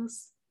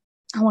Joe's.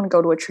 I want to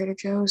go to a Trader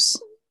Joe's.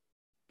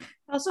 They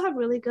also have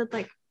really good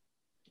like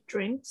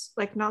drinks,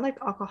 like not like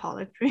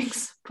alcoholic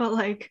drinks, but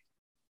like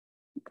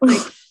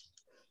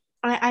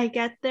I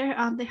get there.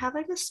 They have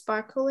like a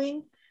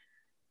sparkling,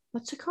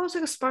 what's it called? It's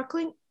like a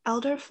sparkling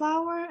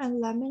elderflower and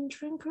lemon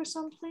drink or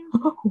something.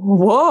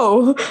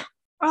 Whoa.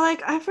 Or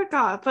like I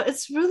forgot, but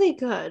it's really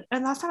good.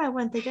 And last time I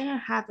went, they didn't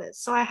have it,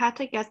 so I had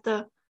to get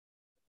the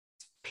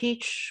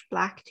peach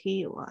black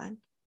tea one.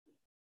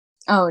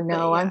 Oh no,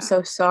 But yeah. I'm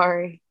so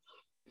sorry.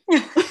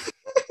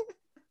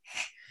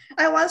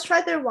 I once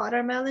tried their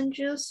watermelon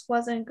juice,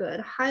 wasn't good.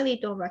 Highly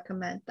don't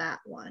recommend that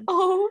one.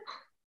 Oh.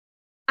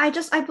 I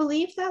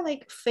believe that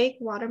like fake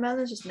watermelon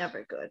is just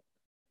never good.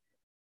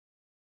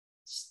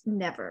 Just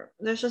never.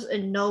 There's just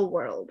in no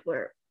world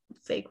where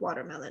fake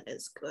watermelon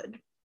is good.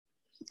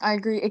 I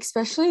agree,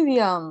 especially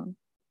the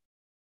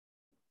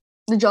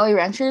Jolly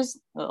Ranchers.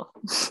 Oh.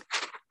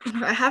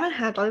 I haven't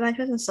had Jolly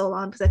Ranchers in so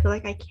long because I feel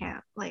like I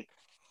can't. Like,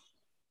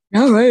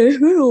 Yeah, right. It's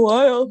been a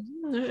while.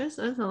 it's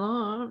a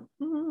lot.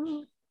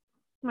 Oh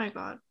my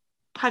God.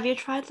 Have you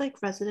tried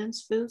like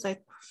residence foods,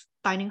 like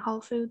dining hall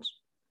foods?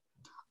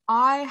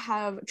 I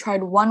have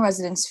tried one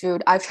residence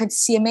food. I've tried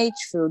CMH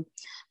food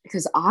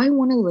because I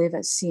want to live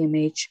at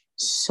CMH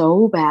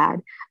so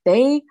bad.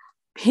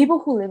 People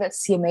who live at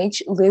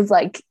CMH live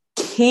like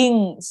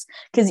kings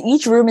because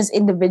each room is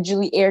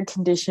individually air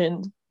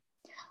conditioned.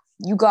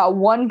 You got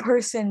one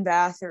person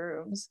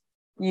bathrooms.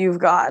 You've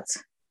got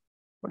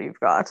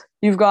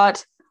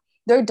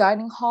their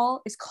dining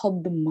hall is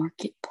called the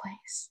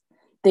Marketplace.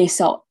 They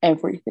sell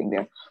everything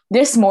there.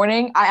 This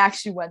morning I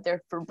actually went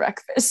there for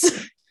breakfast.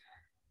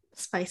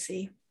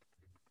 Spicy.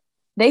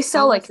 They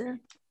sell How like was it?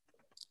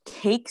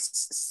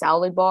 cakes,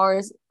 salad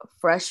bars,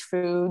 fresh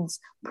foods,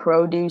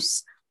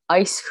 produce,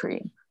 ice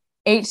cream,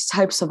 8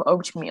 types of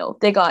oatmeal.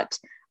 They got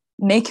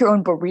make your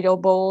own burrito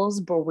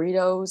bowls,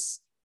 burritos,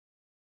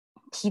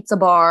 pizza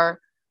bar,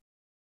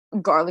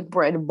 garlic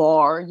bread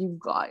bar. You've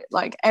got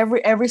like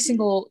every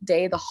single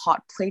day the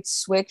hot plates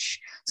switch.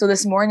 So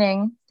this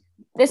morning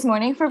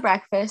for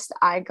breakfast,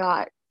 I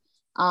got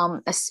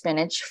a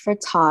spinach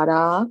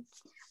frittata.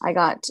 I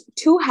got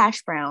 2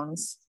 hash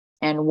browns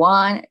and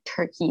 1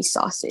 turkey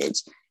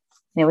sausage.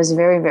 And it was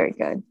very, very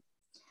good.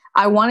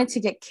 I wanted to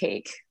get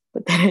cake,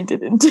 but then I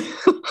didn't.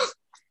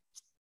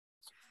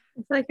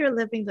 It's like you're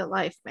living the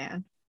life,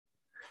 man.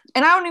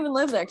 And I don't even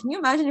live there. Can you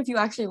imagine if you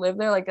actually live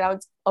there? Like, that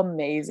was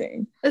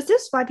amazing. Is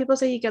this why people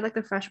say you get like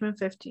the freshman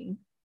 15?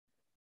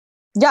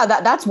 Yeah,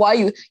 that's why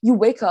you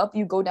wake up,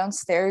 you go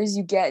downstairs,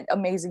 you get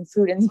amazing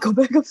food, and you go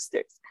back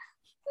upstairs.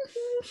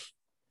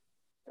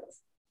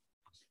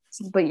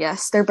 But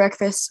yes, their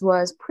breakfast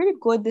was pretty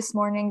good this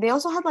morning. They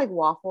also had like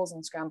waffles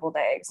and scrambled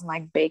eggs and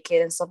like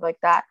bacon and stuff like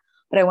that.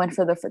 But I went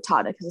for the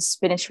frittata because the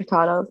spinach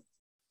frittata,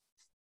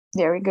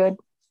 very good.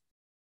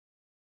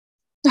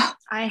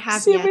 I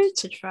have CMH. yet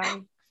to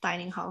try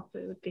dining hall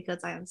food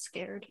because I am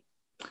scared.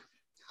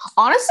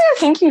 Honestly, I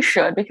think you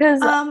should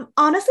because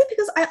Honestly,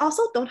 because I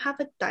also don't have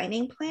a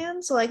dining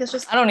plan, so like it's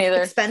just I don't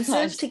either.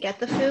 expensive to get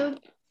the food.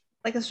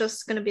 Like it's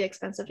just gonna be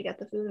expensive to get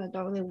the food, and I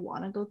don't really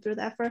want to go through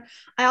the effort.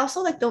 I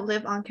also like don't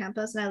live on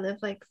campus, and I live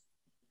like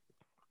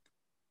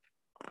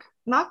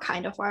not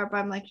kind of far, but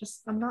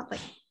I'm not like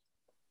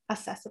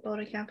accessible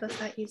to campus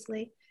that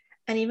easily.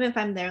 And even if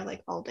I'm there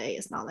like all day,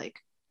 it's not like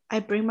I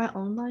bring my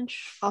own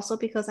lunch. Also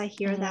because I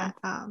hear that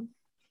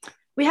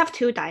we have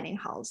 2 dining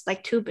halls,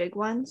 like 2 big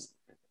ones.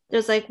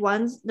 There's like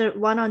the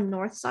one on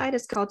north side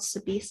is called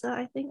Sabisa,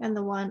 I think, and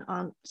the one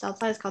on south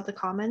side is called the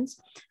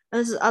Commons. And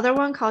there's this other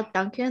one called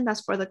Duncan,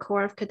 that's for the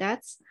Corps of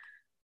Cadets.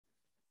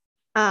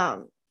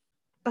 That's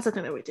the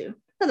thing that we do.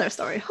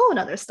 Whole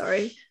another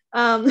story.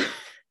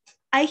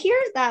 I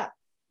hear that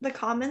the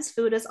Commons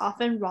food is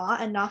often raw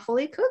and not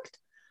fully cooked.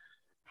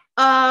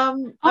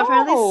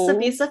 Apparently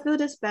Sabisa food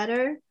is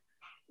better.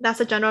 That's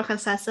a general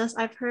consensus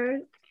I've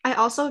heard. I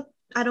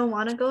don't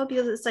want to go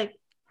because it's like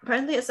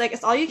apparently it's like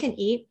it's all you can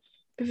eat.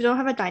 If you don't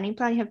have a dining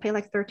plan, you have to pay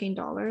like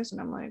 $13,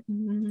 and I'm like,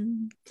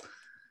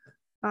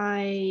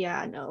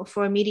 no,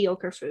 for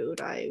mediocre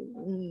food,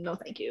 no,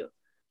 thank you.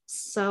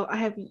 So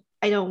I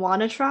don't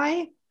want to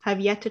try. Have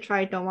yet to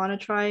try. Don't want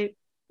to try.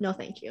 No,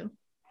 thank you.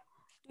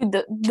 Dude,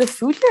 the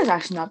food here is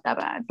actually not that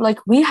bad. Like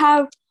we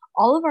have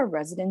all of our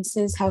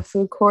residences have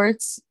food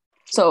courts,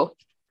 so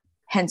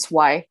hence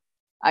why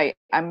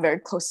I'm very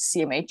close to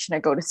CMH and I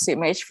go to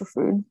CMH for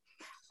food.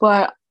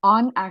 But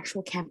on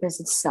actual campus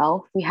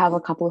itself, we have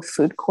a couple of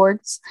food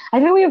courts. I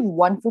think we have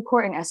one food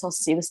court in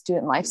SLC, the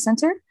Student Life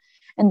Center,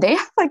 and they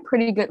have like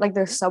pretty good, like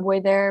there's Subway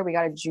there. We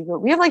got a Jugo.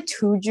 We have like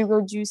 2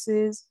 Jugo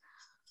juices.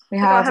 We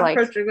have like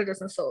Jugo juice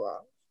in so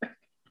long.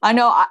 I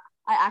know. I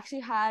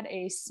actually had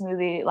a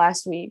smoothie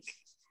last week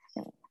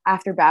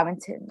after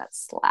badminton that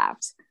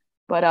slapped.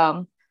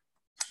 But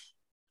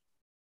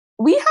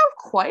we have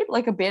quite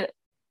like a bit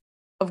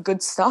of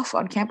good stuff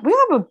on campus. We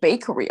have a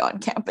bakery on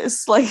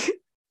campus. Like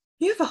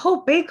you have a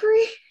whole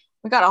bakery?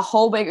 We got a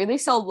whole bakery. They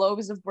sell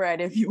loaves of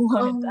bread if you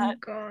wanted that. Oh my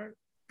god.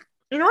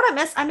 You know what I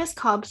miss? I miss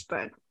Cobb's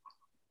bread.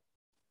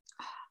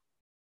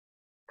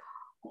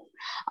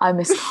 I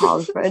miss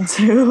Cobb's bread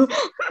too.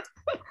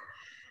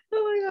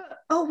 Oh my god.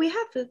 Oh, we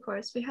have food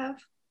courts. We have,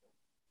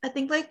 I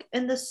think like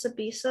in the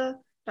Sabisa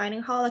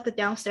dining hall, like the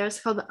downstairs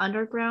called the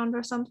Underground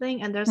or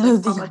something, and there's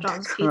like Papa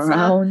John's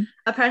pizza.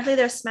 Apparently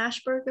there's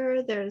Smash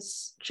Burger,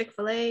 there's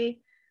Chick-fil-A,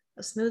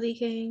 a Smoothie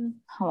King.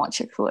 I want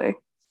Chick-fil-A.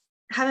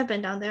 Haven't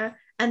been down there.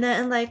 And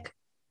then like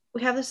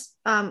we have this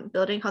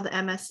building called the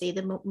MSC,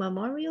 the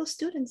Memorial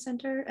Student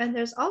Center, and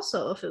there's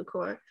also a food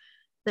court.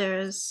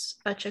 There's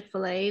a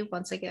Chick-fil-A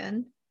once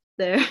again.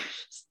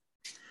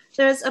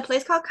 There's a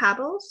place called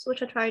Cabos,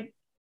 which I tried.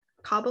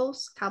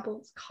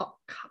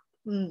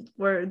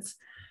 Words.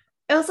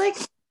 It was like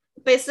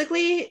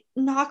basically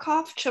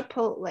knockoff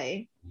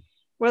Chipotle,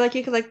 where like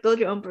you could like build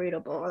your own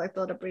burrito bowl or like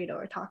build a burrito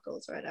or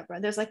tacos or whatever.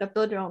 And there's like a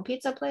build your own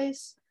pizza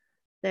place.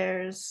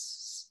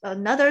 There's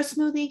another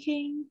Smoothie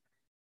King.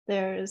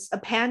 There's a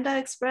Panda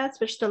Express,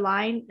 which the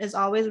line is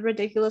always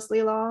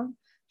ridiculously long,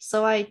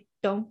 so I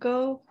don't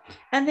go.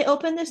 And they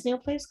opened this new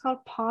place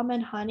called Palm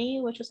and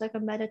Honey, which is like a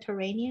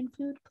Mediterranean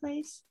food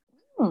place.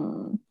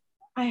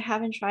 I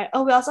haven't tried.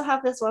 Oh, we also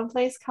have this one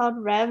place called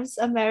Rev's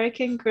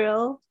American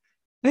Grill,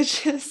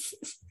 which is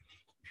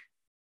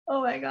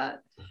oh my god.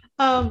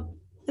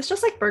 It's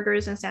just like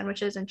burgers and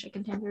sandwiches and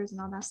chicken tenders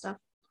and all that stuff.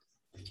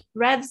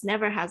 Rev's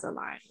never has a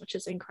line, which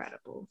is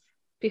incredible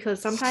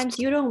because sometimes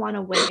you don't want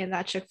to wait in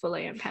that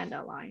Chick-fil-A and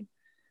Panda line.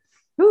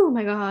 Oh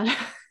my god.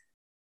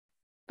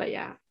 But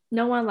yeah,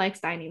 no one likes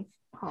dining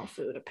hall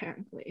food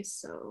apparently,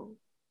 so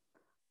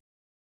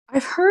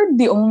I've heard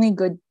the only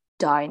good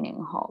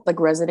dining hall, like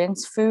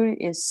residence food,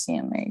 is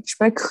CMH,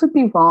 but I could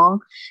be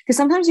wrong because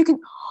sometimes you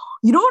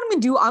know what I'm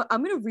gonna do?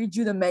 I'm gonna read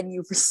you the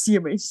menu for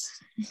CMH.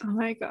 Oh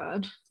my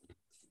god.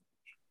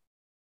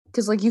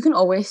 because like you can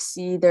always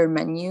see their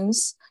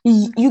menus.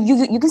 You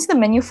can see the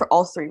menu for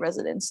all 3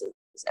 residences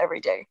every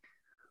day.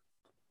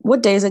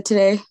 What day is it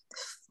today?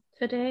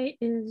 Today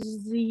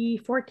is the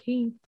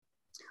 14th.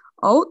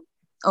 Oh,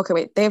 okay,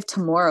 wait. They have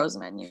tomorrow's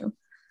menu.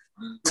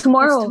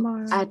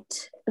 Tomorrow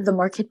at the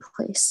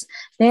marketplace,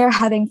 they are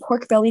having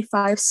pork belly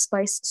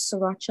 5-spice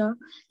sriracha,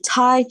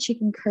 Thai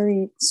chicken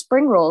curry,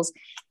 spring rolls,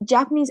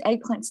 Japanese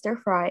eggplant stir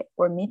fry,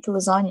 or meat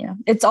lasagna.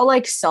 It's all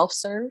like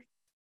self-serve.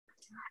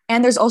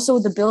 And there's also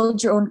the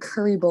build your own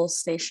curry bowl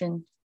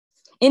station,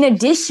 in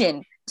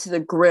addition to the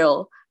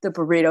grill, the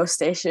burrito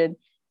station,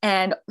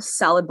 and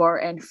salad bar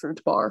and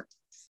fruit bar.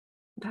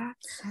 That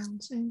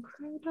sounds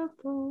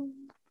incredible.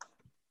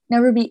 Now,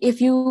 Ruby,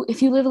 if you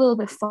live a little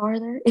bit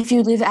farther, if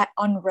you live at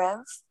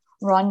Unrev,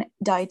 Run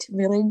Diet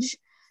Village,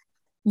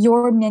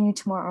 your menu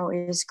tomorrow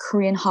is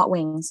Korean hot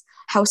wings,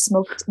 house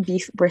smoked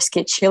beef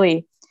brisket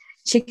chili,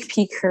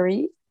 chickpea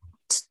curry,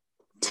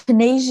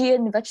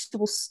 Tunisian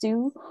vegetable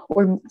stew,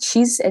 or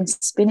cheese and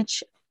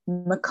spinach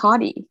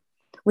macati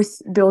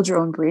with build your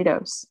own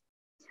burritos.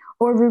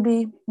 Or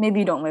Ruby, maybe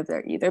you don't live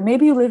there either.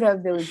 Maybe you live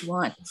at Village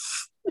 1.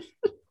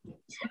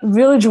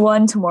 Village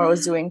 1 tomorrow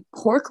is doing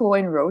pork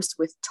loin roast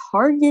with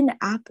tarragon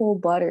apple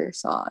butter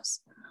sauce,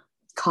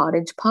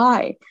 cottage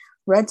pie,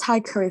 red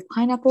Thai curry with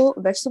pineapple,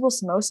 vegetable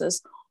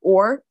samosas,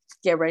 or,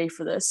 get ready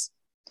for this,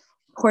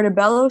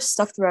 portobello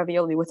stuffed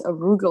ravioli with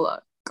arugula,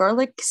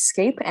 garlic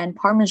scape, and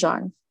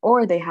parmesan.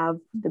 Or they have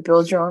the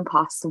build your own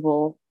pasta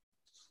bowl.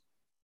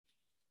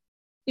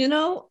 You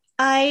know,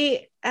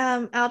 I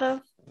am out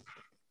of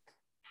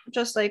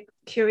just like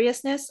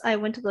curiousness. I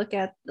went to look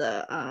at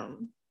the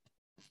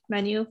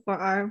menu for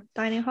our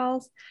dining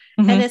halls,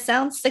 and it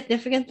sounds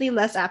significantly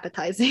less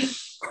appetizing.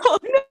 Oh,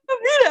 no,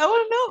 read it. I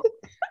want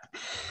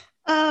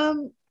to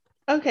know.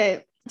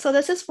 Okay, so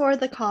this is for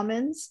the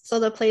commons, so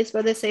the place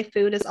where they say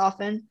food is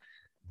often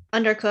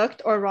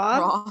undercooked or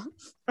raw.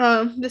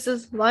 This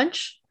is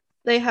lunch.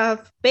 They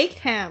have baked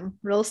ham,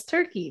 roast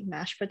turkey,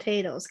 mashed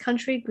potatoes,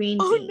 country green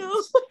beans. Oh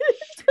no,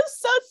 this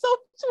sounds so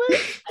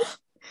sweet.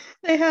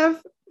 They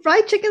have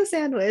fried chicken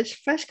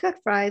sandwich, fresh cut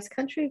fries,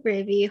 country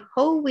gravy,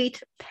 whole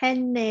wheat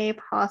penne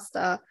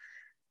pasta,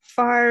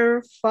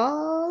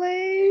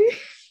 farfalle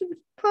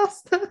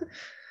pasta.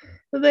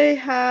 They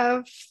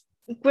have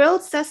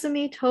grilled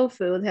sesame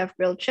tofu. They have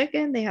grilled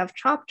chicken. They have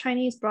chopped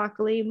Chinese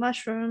broccoli,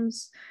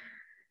 mushrooms.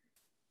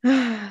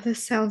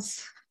 This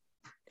sounds...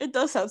 It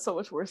does sound so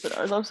much worse than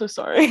ours. I'm so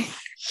sorry.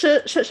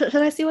 Should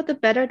I see what the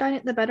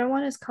better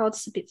one is called?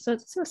 So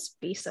it's a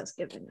space that's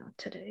given out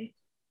today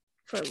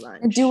for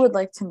lunch. I would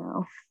like to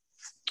know.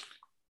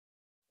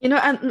 You know,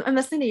 I'm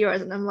listening to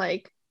yours and I'm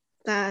like,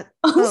 that.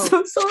 I'm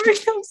so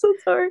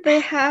sorry.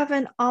 They have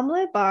an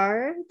omelet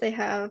bar. They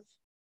have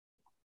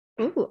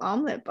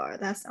omelet bar.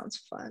 That sounds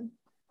fun.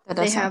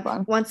 They have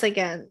fun. Once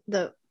again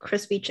the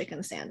crispy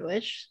chicken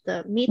sandwich,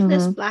 the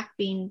meatless black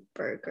bean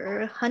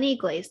burger, honey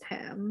glazed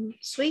ham,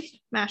 sweet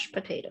mashed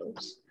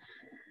potatoes,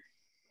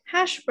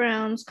 hash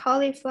browns,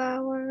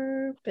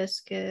 cauliflower,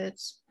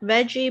 biscuits,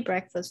 veggie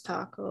breakfast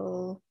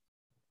taco.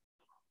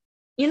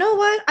 You know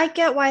what? I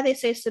get why they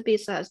say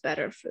Sabisa has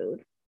better food.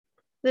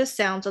 This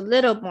sounds a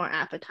little more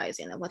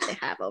appetizing than what they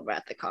have over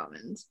at the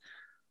Commons.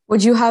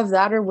 Would you have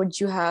that, or would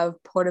you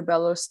have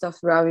portobello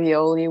stuffed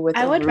ravioli with?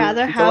 I would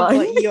rather have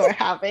what you're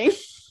having.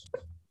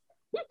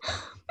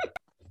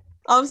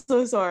 I'm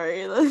so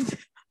sorry.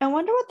 I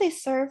wonder what they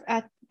serve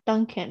at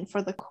Dunkin'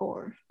 for the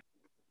core.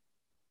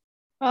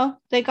 Well,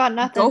 they got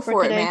nothing. Go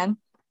for it, man.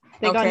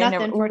 They got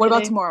nothing for What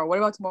about tomorrow? What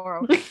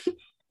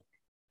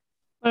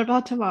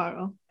about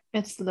tomorrow?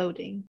 It's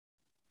loading.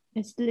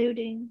 It's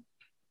loading.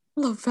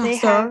 Love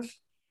faster.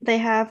 They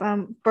have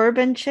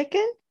bourbon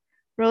chicken,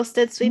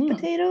 roasted sweet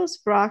potatoes,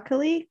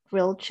 broccoli,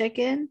 grilled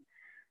chicken,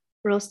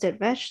 roasted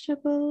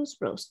vegetables,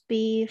 roast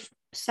beef,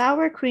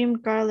 sour cream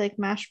garlic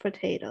mashed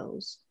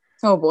potatoes.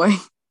 Oh boy.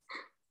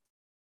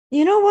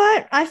 You know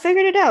what? I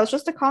figured it out. It's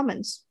just the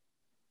Commons.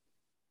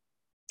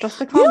 Just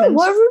the Commons. You know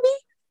what, Ruby?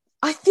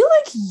 I feel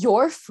like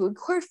your food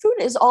court food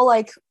is all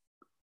like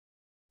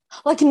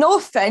no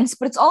offense,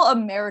 but it's all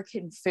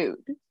American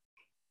food.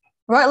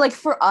 Right? Like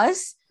for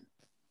us,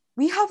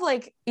 we have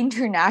like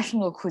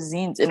international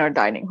cuisines in our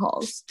dining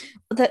halls.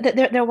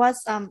 There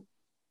was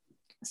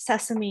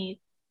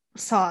sesame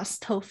sauce,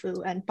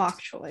 tofu, and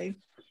bok choy.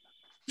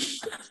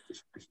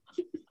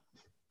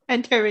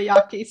 And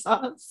teriyaki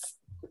sauce.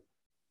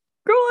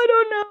 Girl, I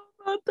don't know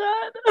about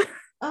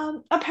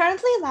that.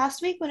 Apparently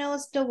last week when it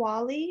was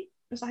Diwali,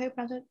 is that how you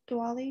pronounce it?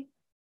 Diwali?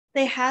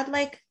 They had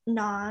like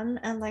naan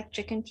and like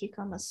chicken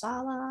tikka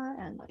masala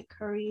and like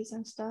curries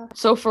and stuff.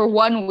 So for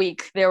 1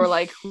 week, they were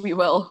like, we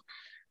will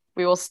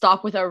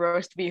stop with our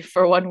roast beef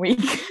for 1 week.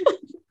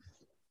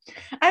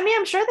 I mean,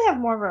 I'm sure they have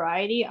more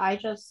variety. I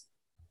just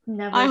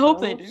never. I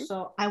hope they do.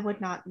 So I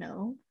would not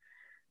know.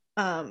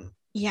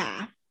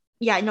 Yeah.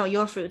 No,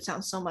 your food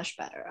sounds so much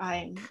better.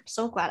 I'm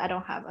so glad I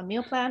don't have a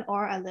meal plan,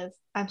 or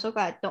I'm so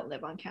glad I don't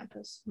live on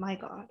campus. My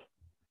God.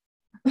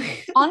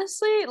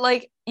 Honestly,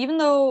 like even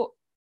though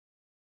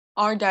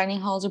our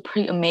dining halls are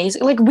pretty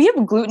amazing, like we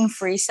have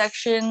gluten-free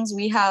sections,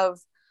 we have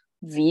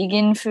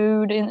vegan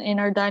food in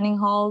our dining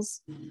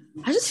halls.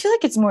 I just feel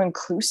like it's more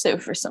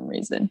inclusive for some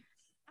reason.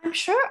 I'm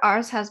sure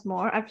ours has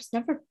more. I've just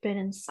never been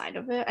inside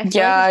of it. I feel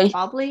Yeah, like it's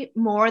probably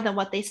more than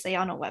what they say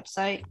on a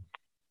website.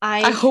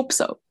 I hope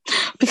so.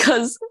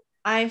 Because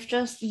I've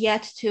just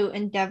yet to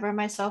endeavor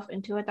myself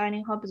into a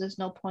dining hall because there's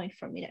no point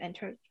for me to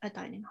enter a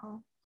dining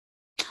hall.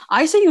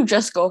 I say you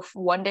just go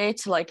for one day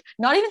to like,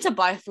 not even to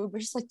buy food,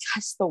 but just like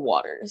test the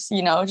waters,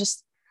 you know,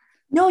 just.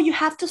 No, you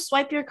have to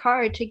swipe your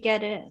card to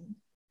get in.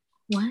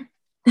 What?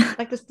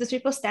 Like there's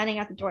people standing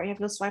at the door. You have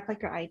to swipe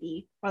like your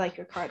ID or like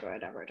your card or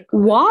whatever to go.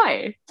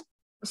 Why?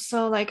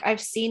 So like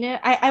I've seen it.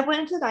 I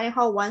went into the dining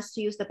hall once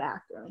to use the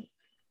bathroom.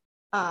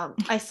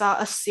 I saw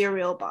a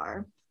cereal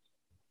bar.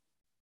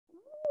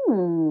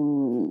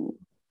 Ooh.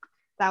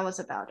 That was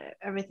about it.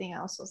 Everything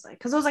else was like,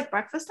 because it was like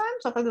breakfast time,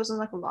 so I thought there wasn't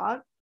like a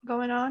lot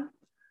going on.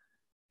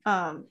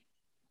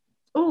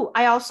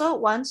 I also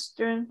once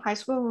during high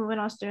school when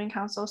I was doing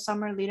council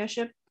summer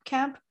leadership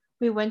camp,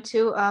 we went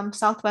to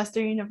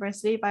Southwestern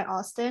University by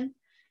Austin.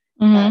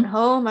 And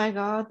oh my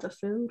god, the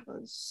food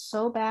was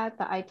so bad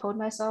that I told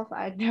myself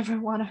I'd never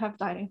want to have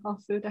dining hall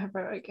food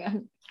ever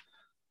again.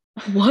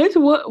 What?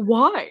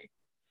 Why?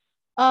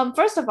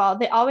 First of all,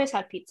 they always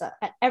had pizza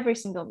at every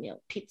single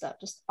meal. Pizza,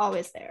 just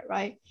always there,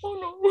 right?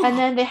 Oh no. And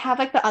then they have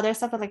like the other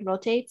stuff that like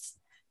rotates.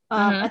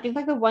 I think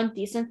like the one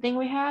decent thing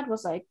we had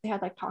was like they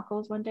had like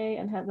tacos one day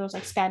and there was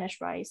like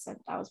Spanish rice and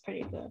that was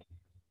pretty good.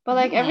 But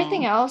like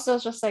everything else, it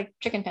was just like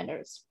chicken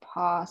tenders,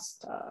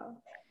 pasta,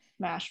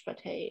 mashed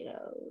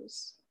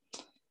potatoes.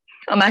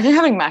 Imagine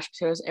having mashed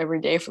potatoes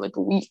every day for like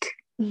a week.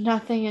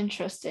 Nothing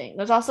interesting.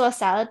 There's also a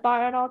salad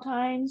bar at all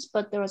times,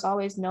 but there was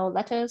always no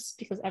lettuce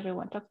because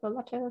everyone took the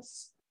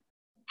lettuce.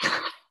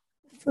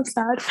 So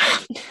sad.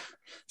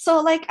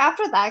 So like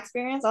after that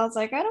experience, I was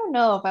like, I don't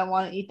know if I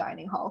want to eat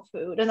dining hall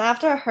food. And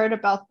after I heard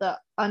about the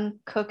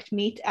uncooked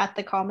meat at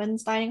the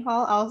Commons dining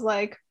hall, I was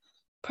like,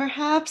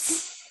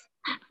 perhaps,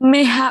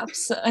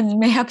 mayhaps, and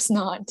mayhaps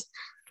not.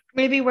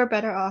 Maybe we're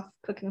better off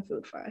cooking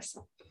food for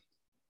ourselves.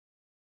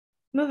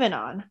 Moving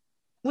on.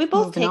 We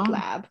both take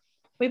lab.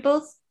 We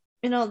both,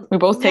 we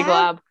both take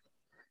lab.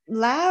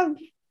 Lab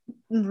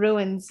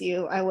ruins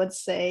you, I would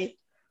say.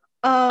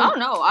 I don't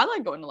know. I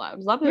like going to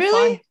labs. Lab is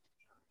really fun.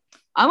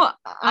 I'm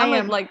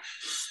a like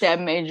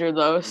STEM major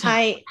though. So.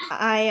 I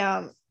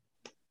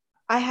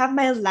have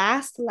my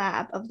last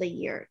lab of the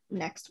year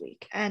next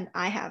week, and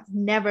I have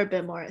never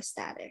been more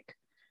ecstatic.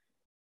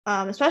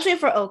 Especially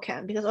for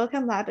OChem because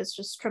OChem lab is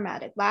just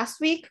traumatic. Last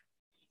week,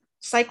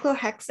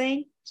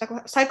 cyclohexene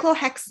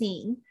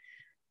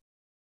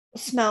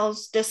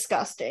smells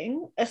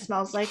disgusting. It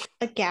smells like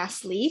a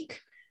gas leak.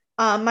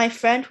 My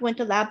friend went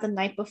to lab the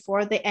night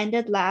before. They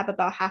ended lab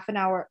about half an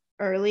hour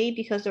early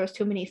because there was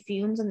too many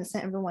fumes and they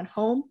sent everyone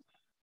home.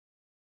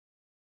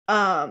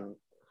 Fume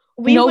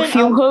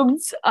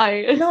hoods.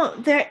 No,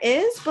 there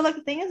is, but like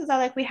the thing is that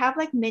like we have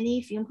like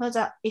mini fume hoods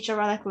at each of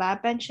our like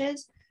lab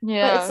benches.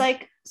 Yeah. But it's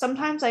like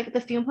sometimes like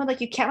the fume hood, like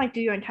you can't like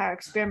do your entire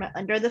experiment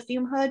under the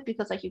fume hood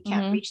because like you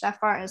can't reach that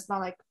far and it's not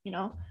like, you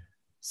know.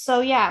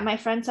 So yeah, my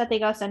friend said they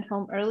got sent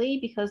home early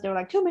because there were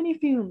like too many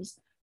fumes.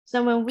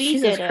 So when we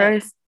did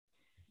it,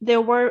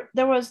 there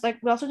was like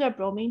we also did a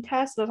bromine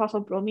test. There was also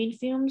bromine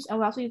fumes, and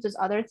we also used this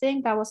other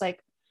thing that was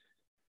like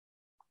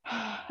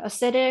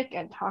acidic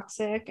and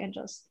toxic and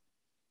just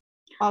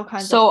all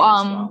kinds of things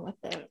wrong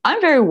with it. I'm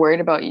very worried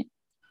about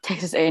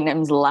Texas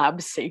A&M's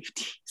lab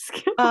safety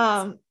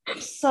skills.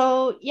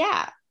 So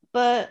yeah,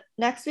 but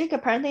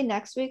apparently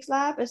next week's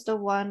lab is the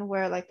one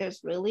where like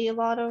there's really a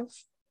lot of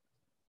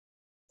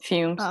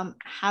fumes,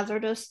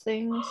 hazardous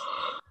things.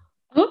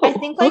 Oh, I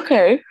think like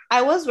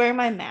I was wearing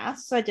my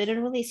mask, so I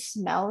didn't really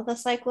smell the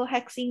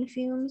cyclohexene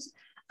fumes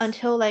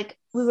until like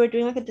we were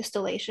doing like a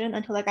distillation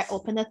until like I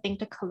opened the thing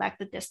to collect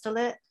the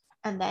distillate,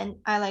 and then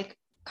I like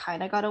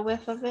kind of got a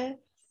whiff of it.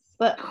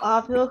 But a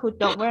lot of people who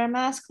don't wear a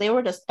mask, they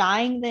were just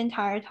dying the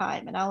entire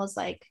time, and I was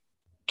like,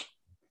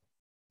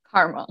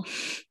 karma.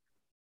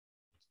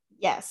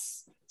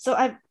 Yes. So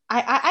I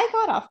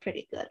got off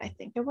pretty good. I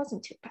think it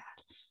wasn't too bad,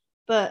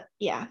 but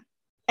yeah.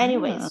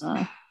 Anyways,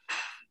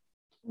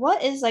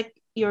 what is like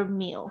your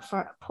meal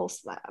for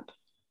post lab?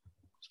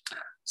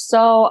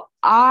 So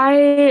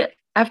after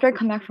I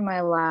come back from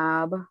my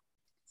lab,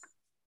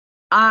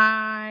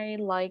 I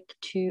like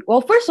to,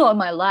 well, first of all, in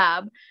my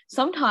lab,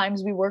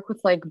 sometimes we work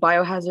with like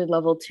biohazard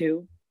level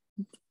 2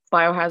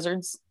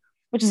 biohazards,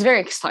 which is very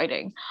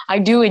exciting. I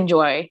do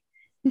enjoy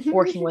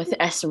working with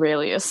S.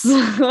 Aurelius.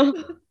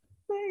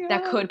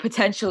 That could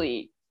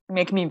potentially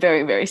make me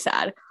very, very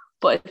sad.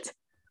 But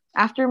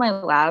after my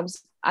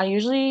labs, I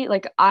usually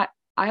like, I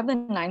have the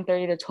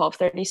 9:30 to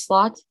 12:30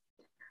 slot,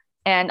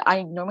 and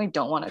I normally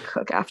don't want to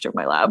cook after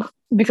my lab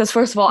because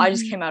first of all, I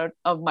just came out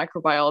of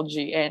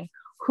microbiology and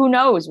who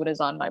knows what is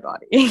on my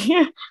body,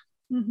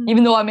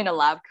 even though I'm in a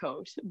lab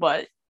coat,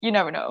 but you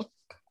never know.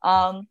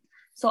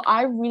 So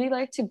I really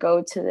like to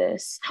go to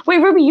this.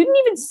 Wait, Ruby, you didn't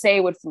even say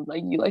what food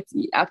like you like to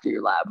eat after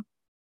your lab.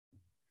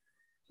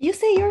 You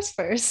say yours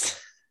first.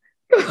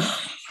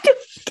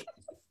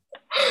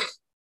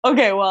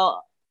 Okay,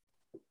 well,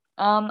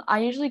 I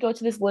usually go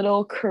to this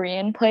little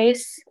Korean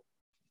place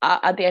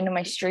at the end of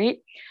my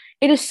street.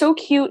 It is so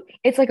cute.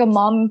 It's like a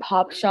mom and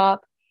pop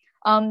shop.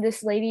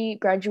 This lady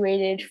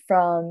graduated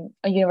from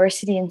a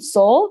university in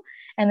Seoul,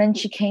 and then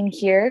she came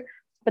here.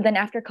 But then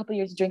after a couple of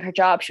years doing her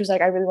job, she was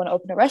like, I really want to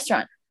open a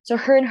restaurant. So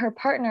her and her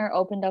partner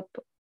opened up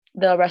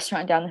the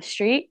restaurant down the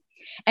street.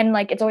 And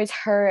like it's always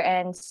her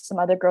and some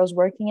other girls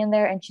working in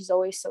there, and she's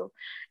always so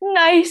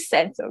nice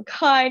and so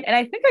kind. And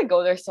I think I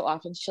go there so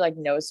often she like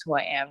knows who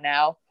I am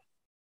now.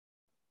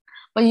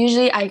 But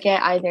usually I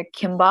get either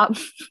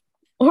kimbap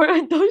or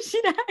a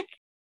doshinak.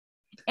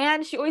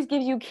 And she always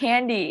gives you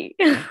candy.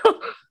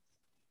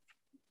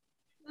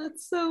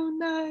 That's so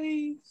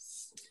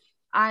nice.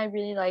 I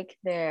really like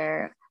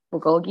their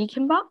bulgogi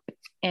kimbap,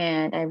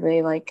 and I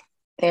really like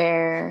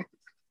their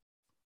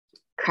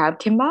crab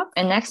kimbap.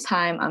 And next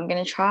time I'm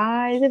gonna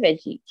try the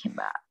veggie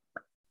kimbap.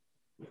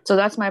 So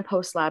that's my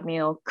post-lab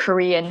meal,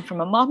 Korean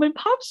from a mom and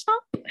pop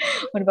shop.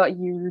 What about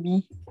you,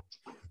 Ruby?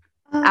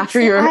 After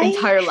your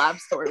entire lab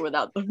story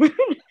without the food.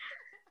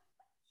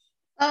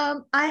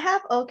 I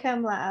have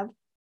OChem lab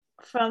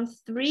from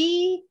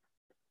 3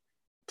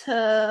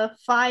 to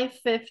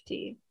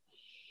 5:50.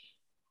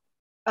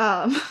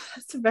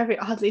 That's a very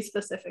oddly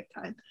specific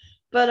time.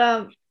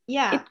 But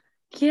yeah.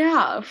 3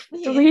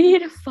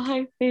 to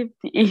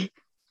 5:50.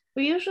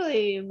 We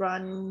usually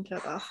run to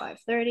about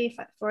 5:30,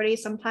 5:40,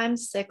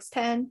 sometimes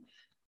 6:10.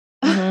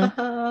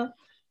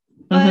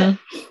 But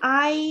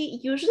I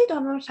usually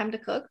don't have enough time to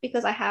cook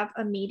because I have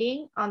a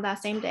meeting on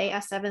that same day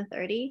at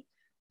 7:30.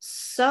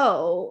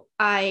 So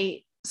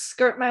I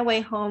skirt my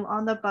way home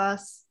on the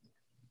bus.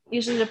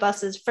 Usually the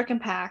bus is freaking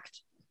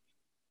packed.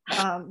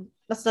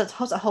 That's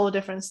a whole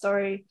different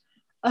story.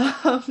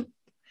 For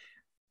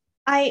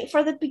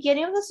the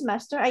beginning of the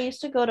semester, I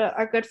used to go to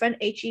our good friend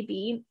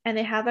HEB, and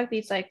they have like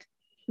these like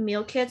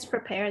meal kits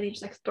prepared. They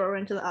just like throw it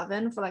into the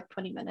oven for like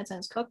 20 minutes and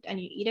it's cooked and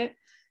you eat it,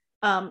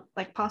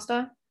 like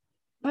pasta.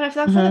 But I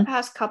feel like for the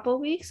past couple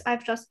weeks,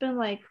 I've just been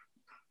like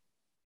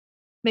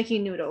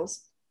making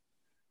noodles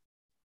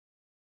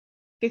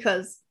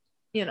because,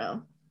 you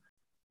know,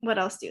 what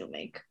else do you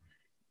make?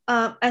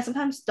 I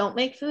sometimes don't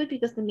make food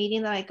because the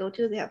meeting that I go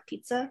to, they have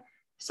pizza.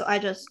 So I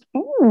just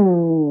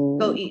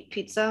go eat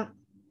pizza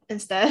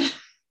instead.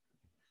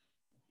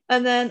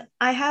 And then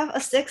I have a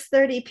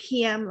 6:30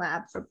 p.m.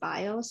 lab for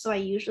bio. So I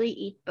usually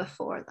eat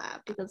before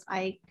lab because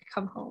I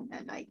come home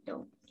and I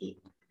don't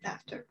eat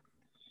after.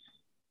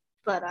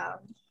 But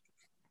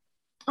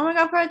oh my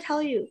god, I forgot to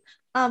tell you.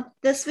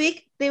 This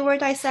week they were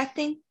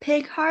dissecting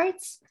pig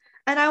hearts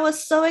and I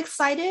was so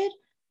excited.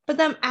 But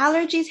them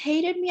allergies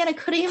hated me and I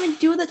couldn't even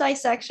do the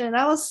dissection.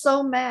 I was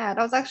so mad.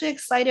 I was actually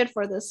excited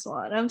for this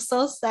one. I'm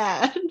so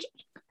sad.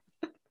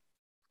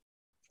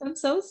 I'm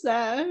so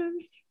sad.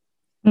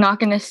 Not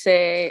gonna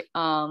say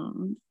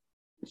I'm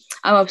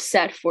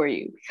upset for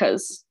you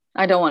because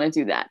I don't want to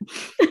do that.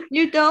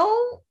 You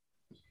don't?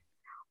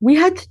 We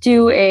had to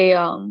do a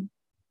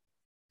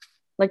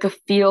like a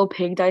fetal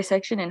pig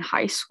dissection in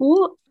high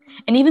school,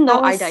 and even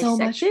though I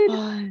dissected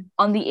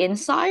on the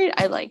inside,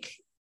 I like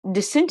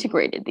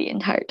disintegrated the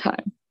entire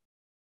time.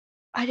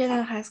 I did that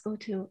in high school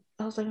too.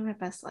 I was living my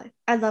best life.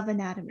 I love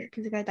anatomy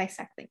because you gotta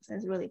dissect things and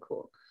it's really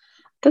cool.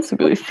 That's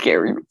really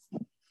scary.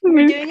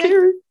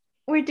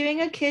 We're doing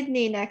a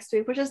kidney next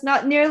week, which is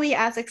not nearly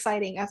as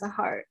exciting as a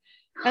heart.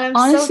 And I'm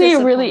honestly,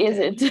 it really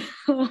isn't.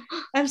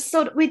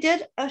 We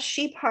did a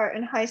sheep heart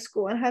in high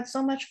school and had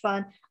so much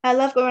fun. I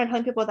love going around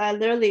telling people that I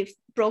literally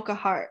broke a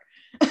heart.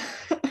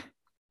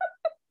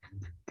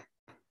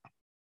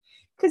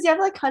 Because you have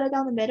to like cut it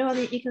down the middle and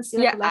then you can see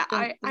like the left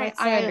and right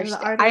side and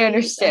the artery. I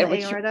understand what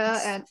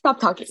aorta and stop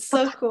talking. It's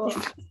so cool.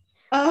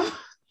 But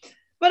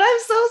I'm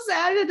so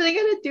sad that they're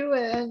gonna do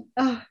it.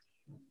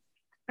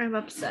 I'm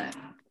upset.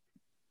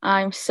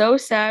 I'm so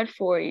sad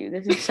for you.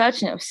 This is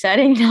such an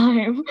upsetting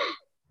time.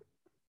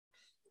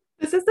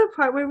 This is the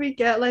part where we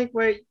get like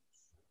where.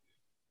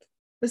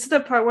 This is the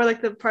part where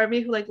like the part of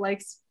me who like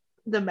likes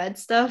the med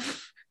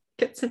stuff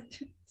gets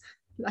into.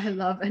 I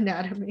love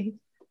anatomy.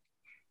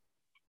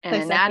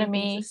 And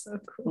anatomy so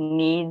cool.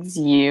 Needs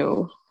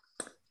you.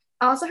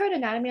 I also heard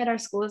anatomy at our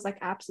school is like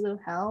absolute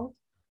hell.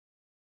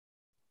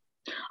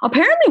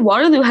 Apparently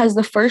Waterloo has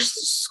the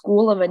first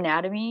school of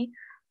anatomy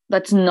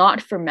that's not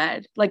for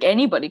med. Like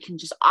anybody can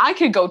I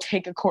could go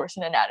take a course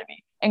in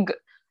anatomy and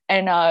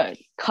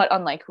cut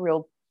on like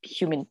real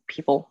human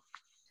people.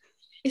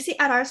 You see,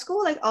 at our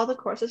school, like all the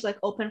courses like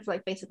open for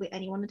like basically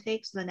anyone to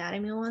take. So the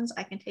anatomy ones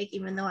I can take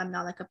even though I'm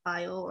not like a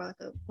bio or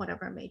like a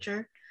whatever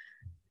major.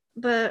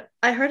 But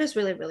I heard it's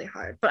really, really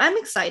hard. But I'm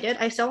excited.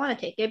 I still want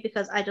to take it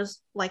because I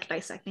just like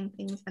dissecting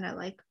things and I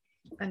like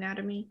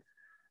anatomy,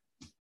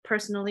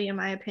 personally, in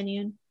my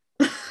opinion.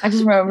 I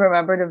just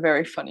remembered a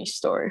very funny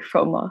story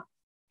from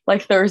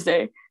like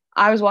Thursday.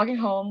 I was walking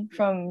home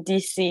from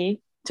DC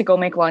to go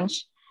make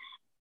lunch.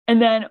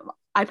 And then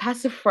I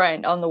passed a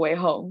friend on the way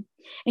home.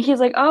 And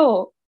he's like,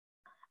 oh,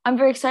 I'm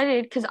very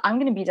excited because I'm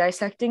going to be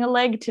dissecting a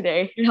leg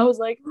today. And I was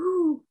like,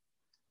 ooh.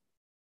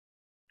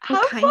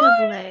 What kind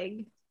of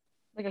leg?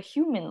 Like a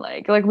human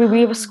leg. Like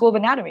we have a school of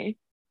anatomy.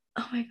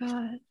 Oh my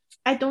god.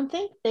 I don't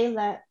think they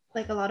let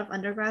like a lot of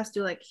undergrads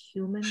do like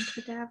human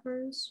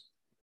cadavers.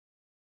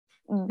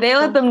 They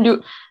let Don't them do.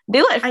 think.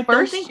 They let I don't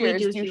first think we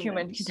years do do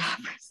human humans.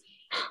 cadavers.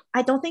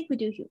 I don't think we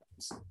do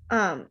humans.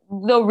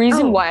 The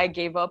reason Oh. why I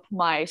gave up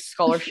my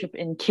scholarship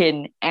in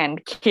kin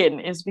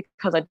is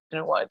because I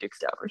didn't want to do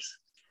cadavers.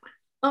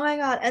 Oh my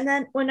God. And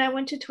then when I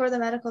went to tour the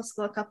medical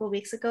school a couple of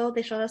weeks ago,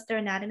 they showed us their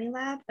anatomy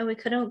lab and we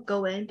couldn't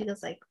go in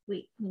because like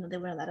they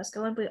wouldn't let us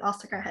go in, but we all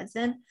stuck our heads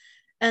in.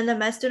 And the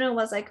med student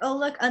was like, "Oh,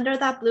 look, under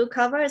that blue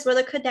cover is where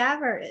the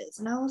cadaver is."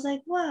 And I was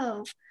like,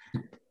 "Whoa."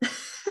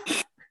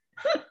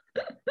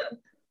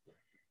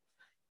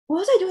 What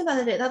was I doing the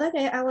other day? The other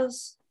day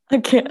I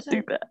can't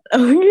do that. I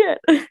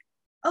can't.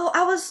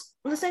 I was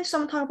listening to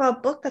someone talk about a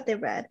book that they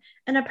read,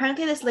 and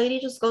apparently this lady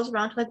just goes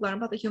around to like learn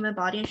about the human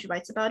body, and she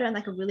writes about it in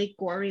like a really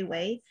gory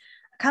way.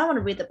 I kind of want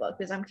to read the book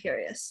because I'm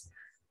curious,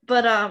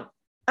 but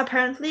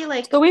apparently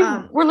like So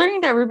we're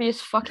learning that Ruby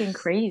is fucking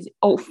crazy.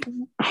 Oh,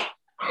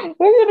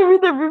 we're gonna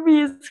read that Ruby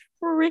is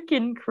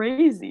freaking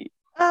crazy.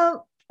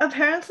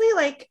 apparently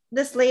like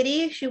this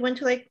lady, she went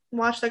to like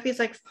watch like these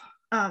like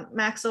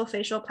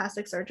maxillofacial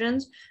plastic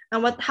surgeons,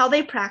 and how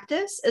they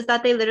practice is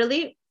that they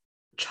literally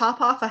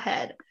chop off a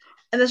head,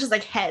 and it's just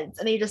like heads,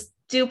 and they just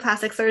do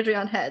plastic surgery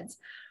on heads.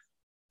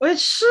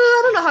 Which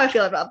I don't know how I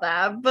feel about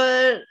that,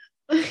 but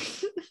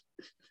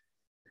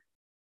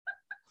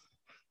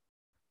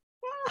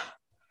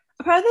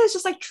apparently it's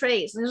just like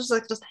trays, and there's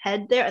just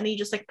head there, and then you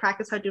just like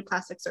practice how to do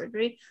plastic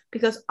surgery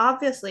because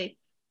obviously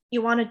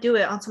you want to do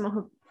it on someone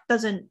who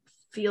doesn't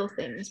feel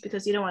things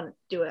because you don't want to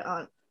do it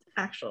on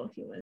actual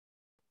humans.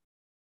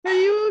 Are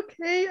you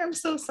okay? I'm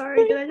so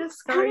sorry. Did I just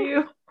scar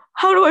you?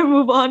 How do I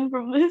move on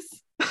from this?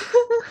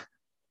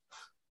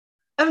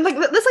 I'm like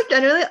this like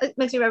generally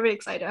makes me very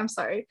excited. I'm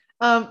sorry.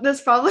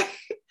 This probably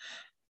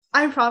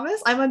I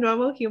promise I'm a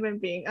normal human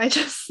being. I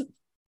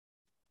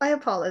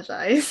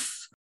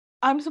apologize.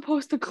 I'm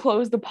supposed to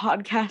close the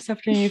podcast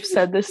after you've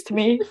said this to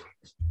me.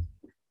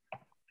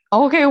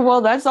 Okay,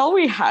 well that's all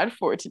we had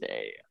for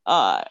today.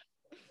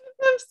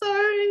 I'm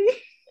sorry.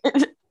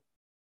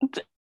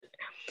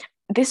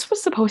 This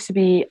was supposed to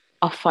be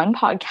a fun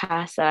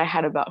podcast that I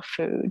had about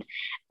food.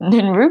 And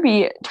then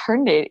Ruby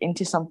turned it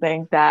into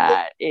something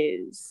that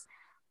is,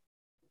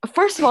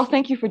 first of all,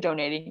 thank you for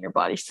donating your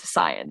bodies to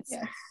science.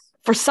 Yes.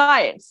 For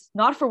science,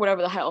 not for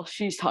whatever the hell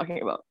she's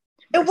talking about.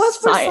 It was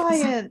for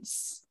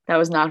science. That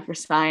was not for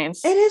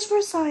science. It is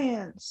for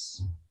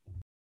science.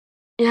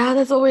 Yeah,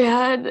 that's all we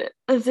had.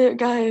 That's it,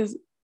 guys.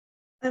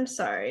 I'm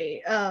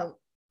sorry.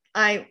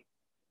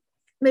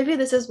 Maybe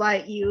this is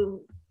why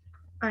you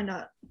are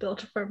not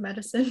built for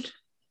medicine.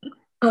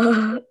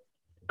 I'm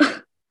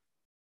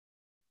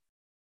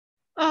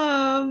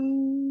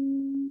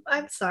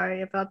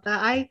sorry about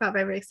that. I got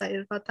very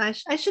excited about that.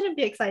 I shouldn't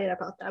be excited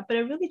about that, but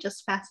it really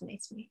just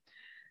fascinates me.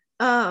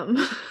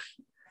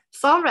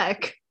 Song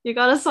rec. You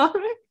got a song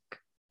rec?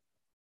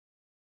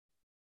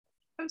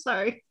 I'm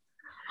sorry.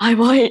 I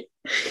might.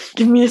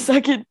 Give me a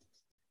second.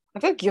 I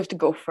feel like you have to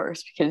go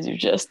first because you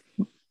just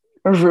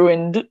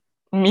ruined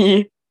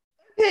me.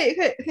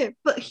 Okay.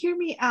 But hear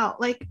me out.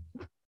 Like,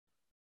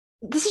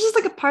 this is just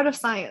like a part of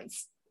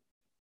science.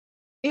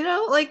 You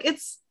know, like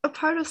it's a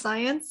part of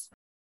science.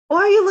 Why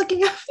are you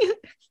looking at me?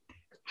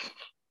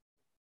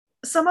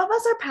 Some of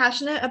us are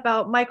passionate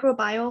about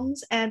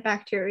microbiomes and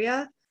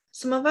bacteria.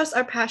 Some of us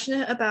are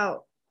passionate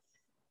about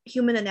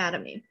human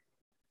anatomy.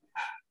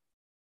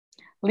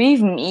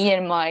 Leave me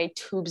and my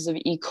tubes of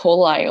E.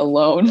 coli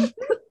alone.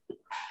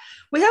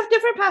 We have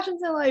different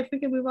passions in life. We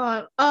can move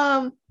on.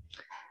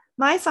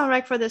 My song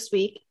rec for this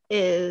week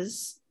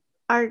is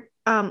our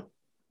how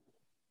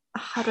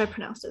do I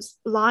pronounce this?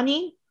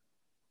 Lanny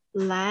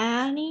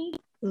has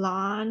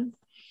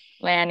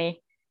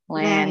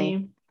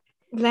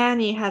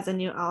a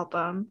new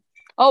album.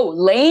 Oh,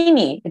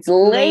 Lainey. It's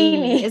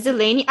Lainey. Is it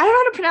Lainey? I don't know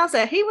how to pronounce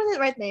it. I hate when they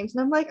write names.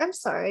 And I'm like, I'm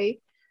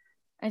sorry.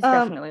 It's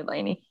definitely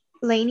Lainey.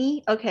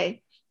 Lainey?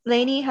 Okay.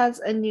 Lainey has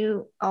a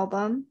new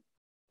album.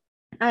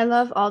 I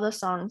love all the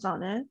songs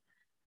on it.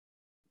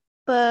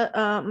 But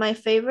my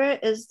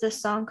favorite is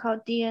this song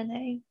called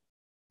DNA.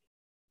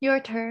 Your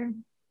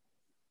turn.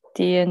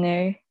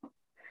 DNA.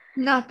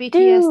 Not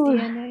BTS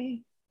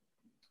DNA.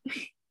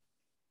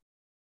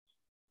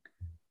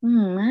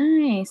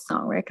 My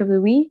song rec of the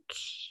week.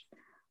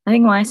 I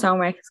think my song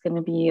rec is going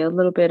to be a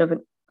little bit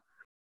of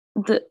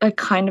a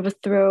kind of a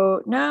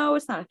throw. No,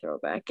 it's not a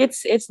throwback.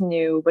 It's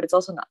new, but it's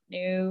also not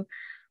new.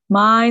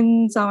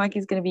 My song rec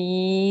is going to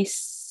be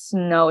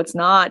no, it's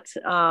not.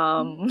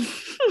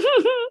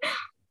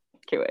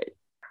 Okay, wait.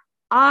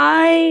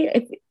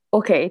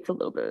 It's a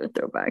little bit of a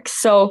throwback.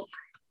 So,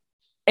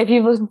 if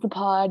you've listened to the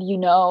pod, you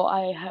know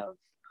I have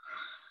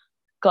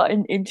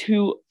gotten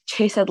into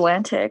Chase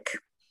Atlantic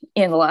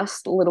in the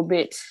last little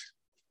bit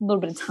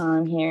of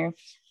time here.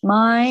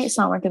 My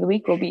song rec of the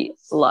week will be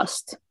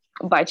Lust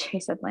by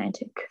Chase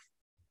Atlantic.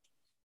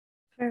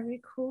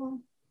 Very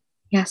cool.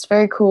 Yes,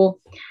 very cool.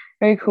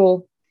 Very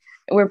cool.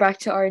 We're back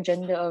to our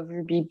agenda of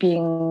Ruby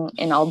being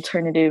an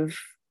alternative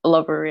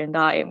lover and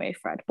I am a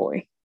frat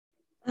boy.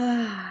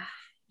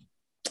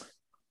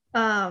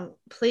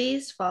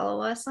 Please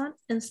follow us on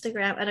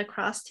Instagram at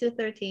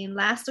across213.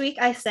 Last week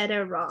I said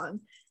it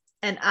wrong,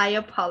 and I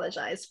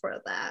apologize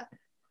for that.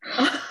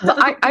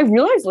 I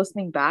realized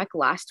listening back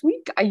last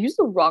week, I used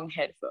the wrong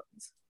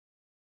headphones.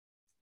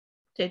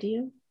 Did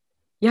you?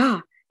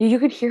 Yeah, you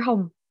could hear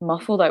how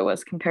muffled I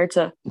was compared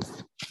to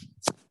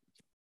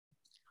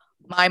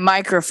my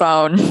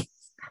microphone.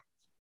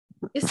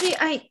 You see,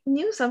 I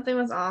knew something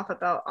was off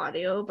about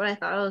audio, but I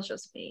thought it was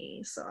just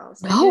me. So I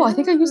was like, No, I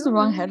think I used the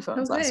wrong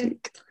headphones okay. last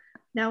week.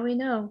 Now we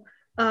know.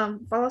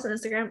 Follow us on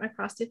Instagram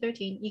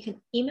across213. You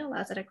can email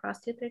us at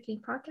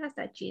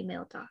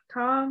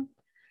across213podcast@gmail.com.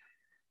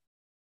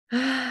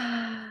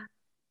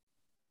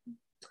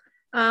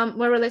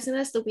 We're releasing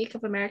this the week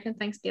of American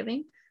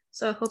Thanksgiving.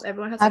 So I hope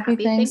everyone has a happy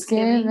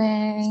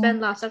Thanksgiving. Spend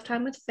lots of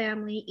time with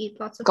family, eat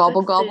lots of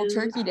gobble good gobble food.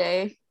 turkey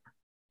day.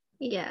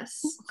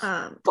 Yes.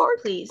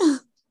 Please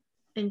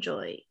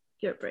enjoy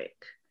your break.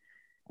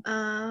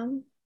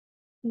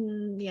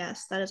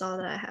 Yes, that is all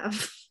that I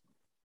have.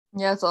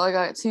 Yeah, that's all I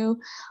got too.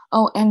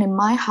 Oh, and in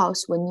my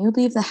house, when you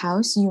leave the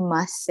house, you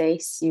must say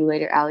 "see you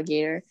later,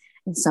 alligator,"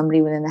 and somebody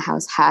within the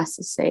house has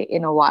to say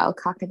 "in a while,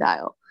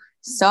 crocodile."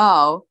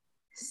 So,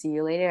 see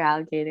you later,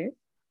 alligator.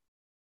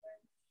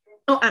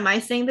 Oh, am I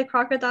saying the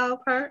crocodile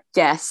part?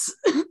 Yes.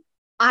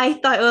 I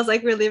thought it was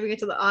like we're leaving it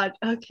to the odd.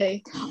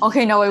 Okay.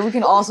 Okay, no, wait, we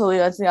can also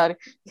leave that to the odd.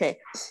 Okay,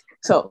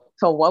 so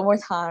one more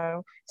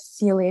time.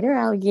 See you later,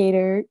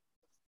 alligator.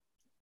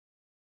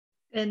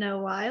 In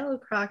a while,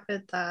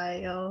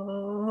 crocodile.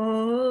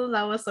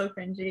 That was so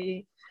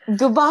cringy.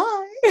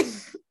 Goodbye.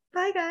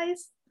 Bye,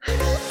 guys.